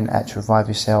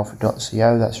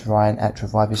ryan@reviveyourself.co. That's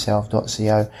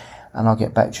ryan@reviveyourself.co, and I'll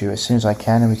get back to you as soon as I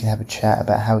can, and we can have a chat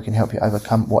about how we can help you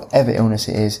overcome whatever illness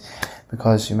it is.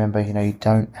 Because remember, you know, you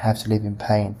don't have to live in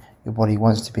pain. Your body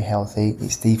wants to be healthy.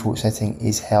 Its default setting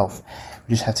is health.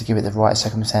 We just have to give it the right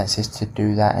circumstances to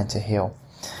do that and to heal.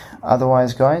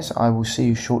 Otherwise, guys, I will see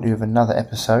you shortly with another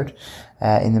episode.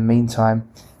 In the meantime,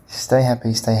 stay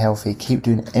happy, stay healthy, keep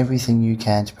doing everything you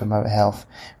can to promote health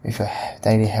with your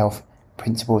daily health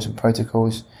principles and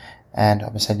protocols, and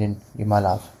I'm sending you my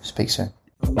love. Speak soon.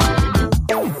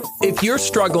 If you're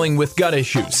struggling with gut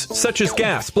issues, such as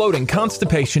gas, bloating,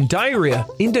 constipation, diarrhea,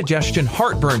 indigestion,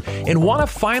 heartburn, and want to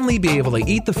finally be able to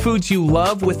eat the foods you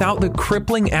love without the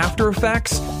crippling after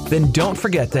effects, then don't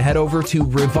forget to head over to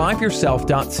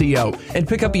reviveyourself.co and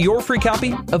pick up your free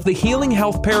copy of The Healing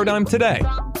Health Paradigm today.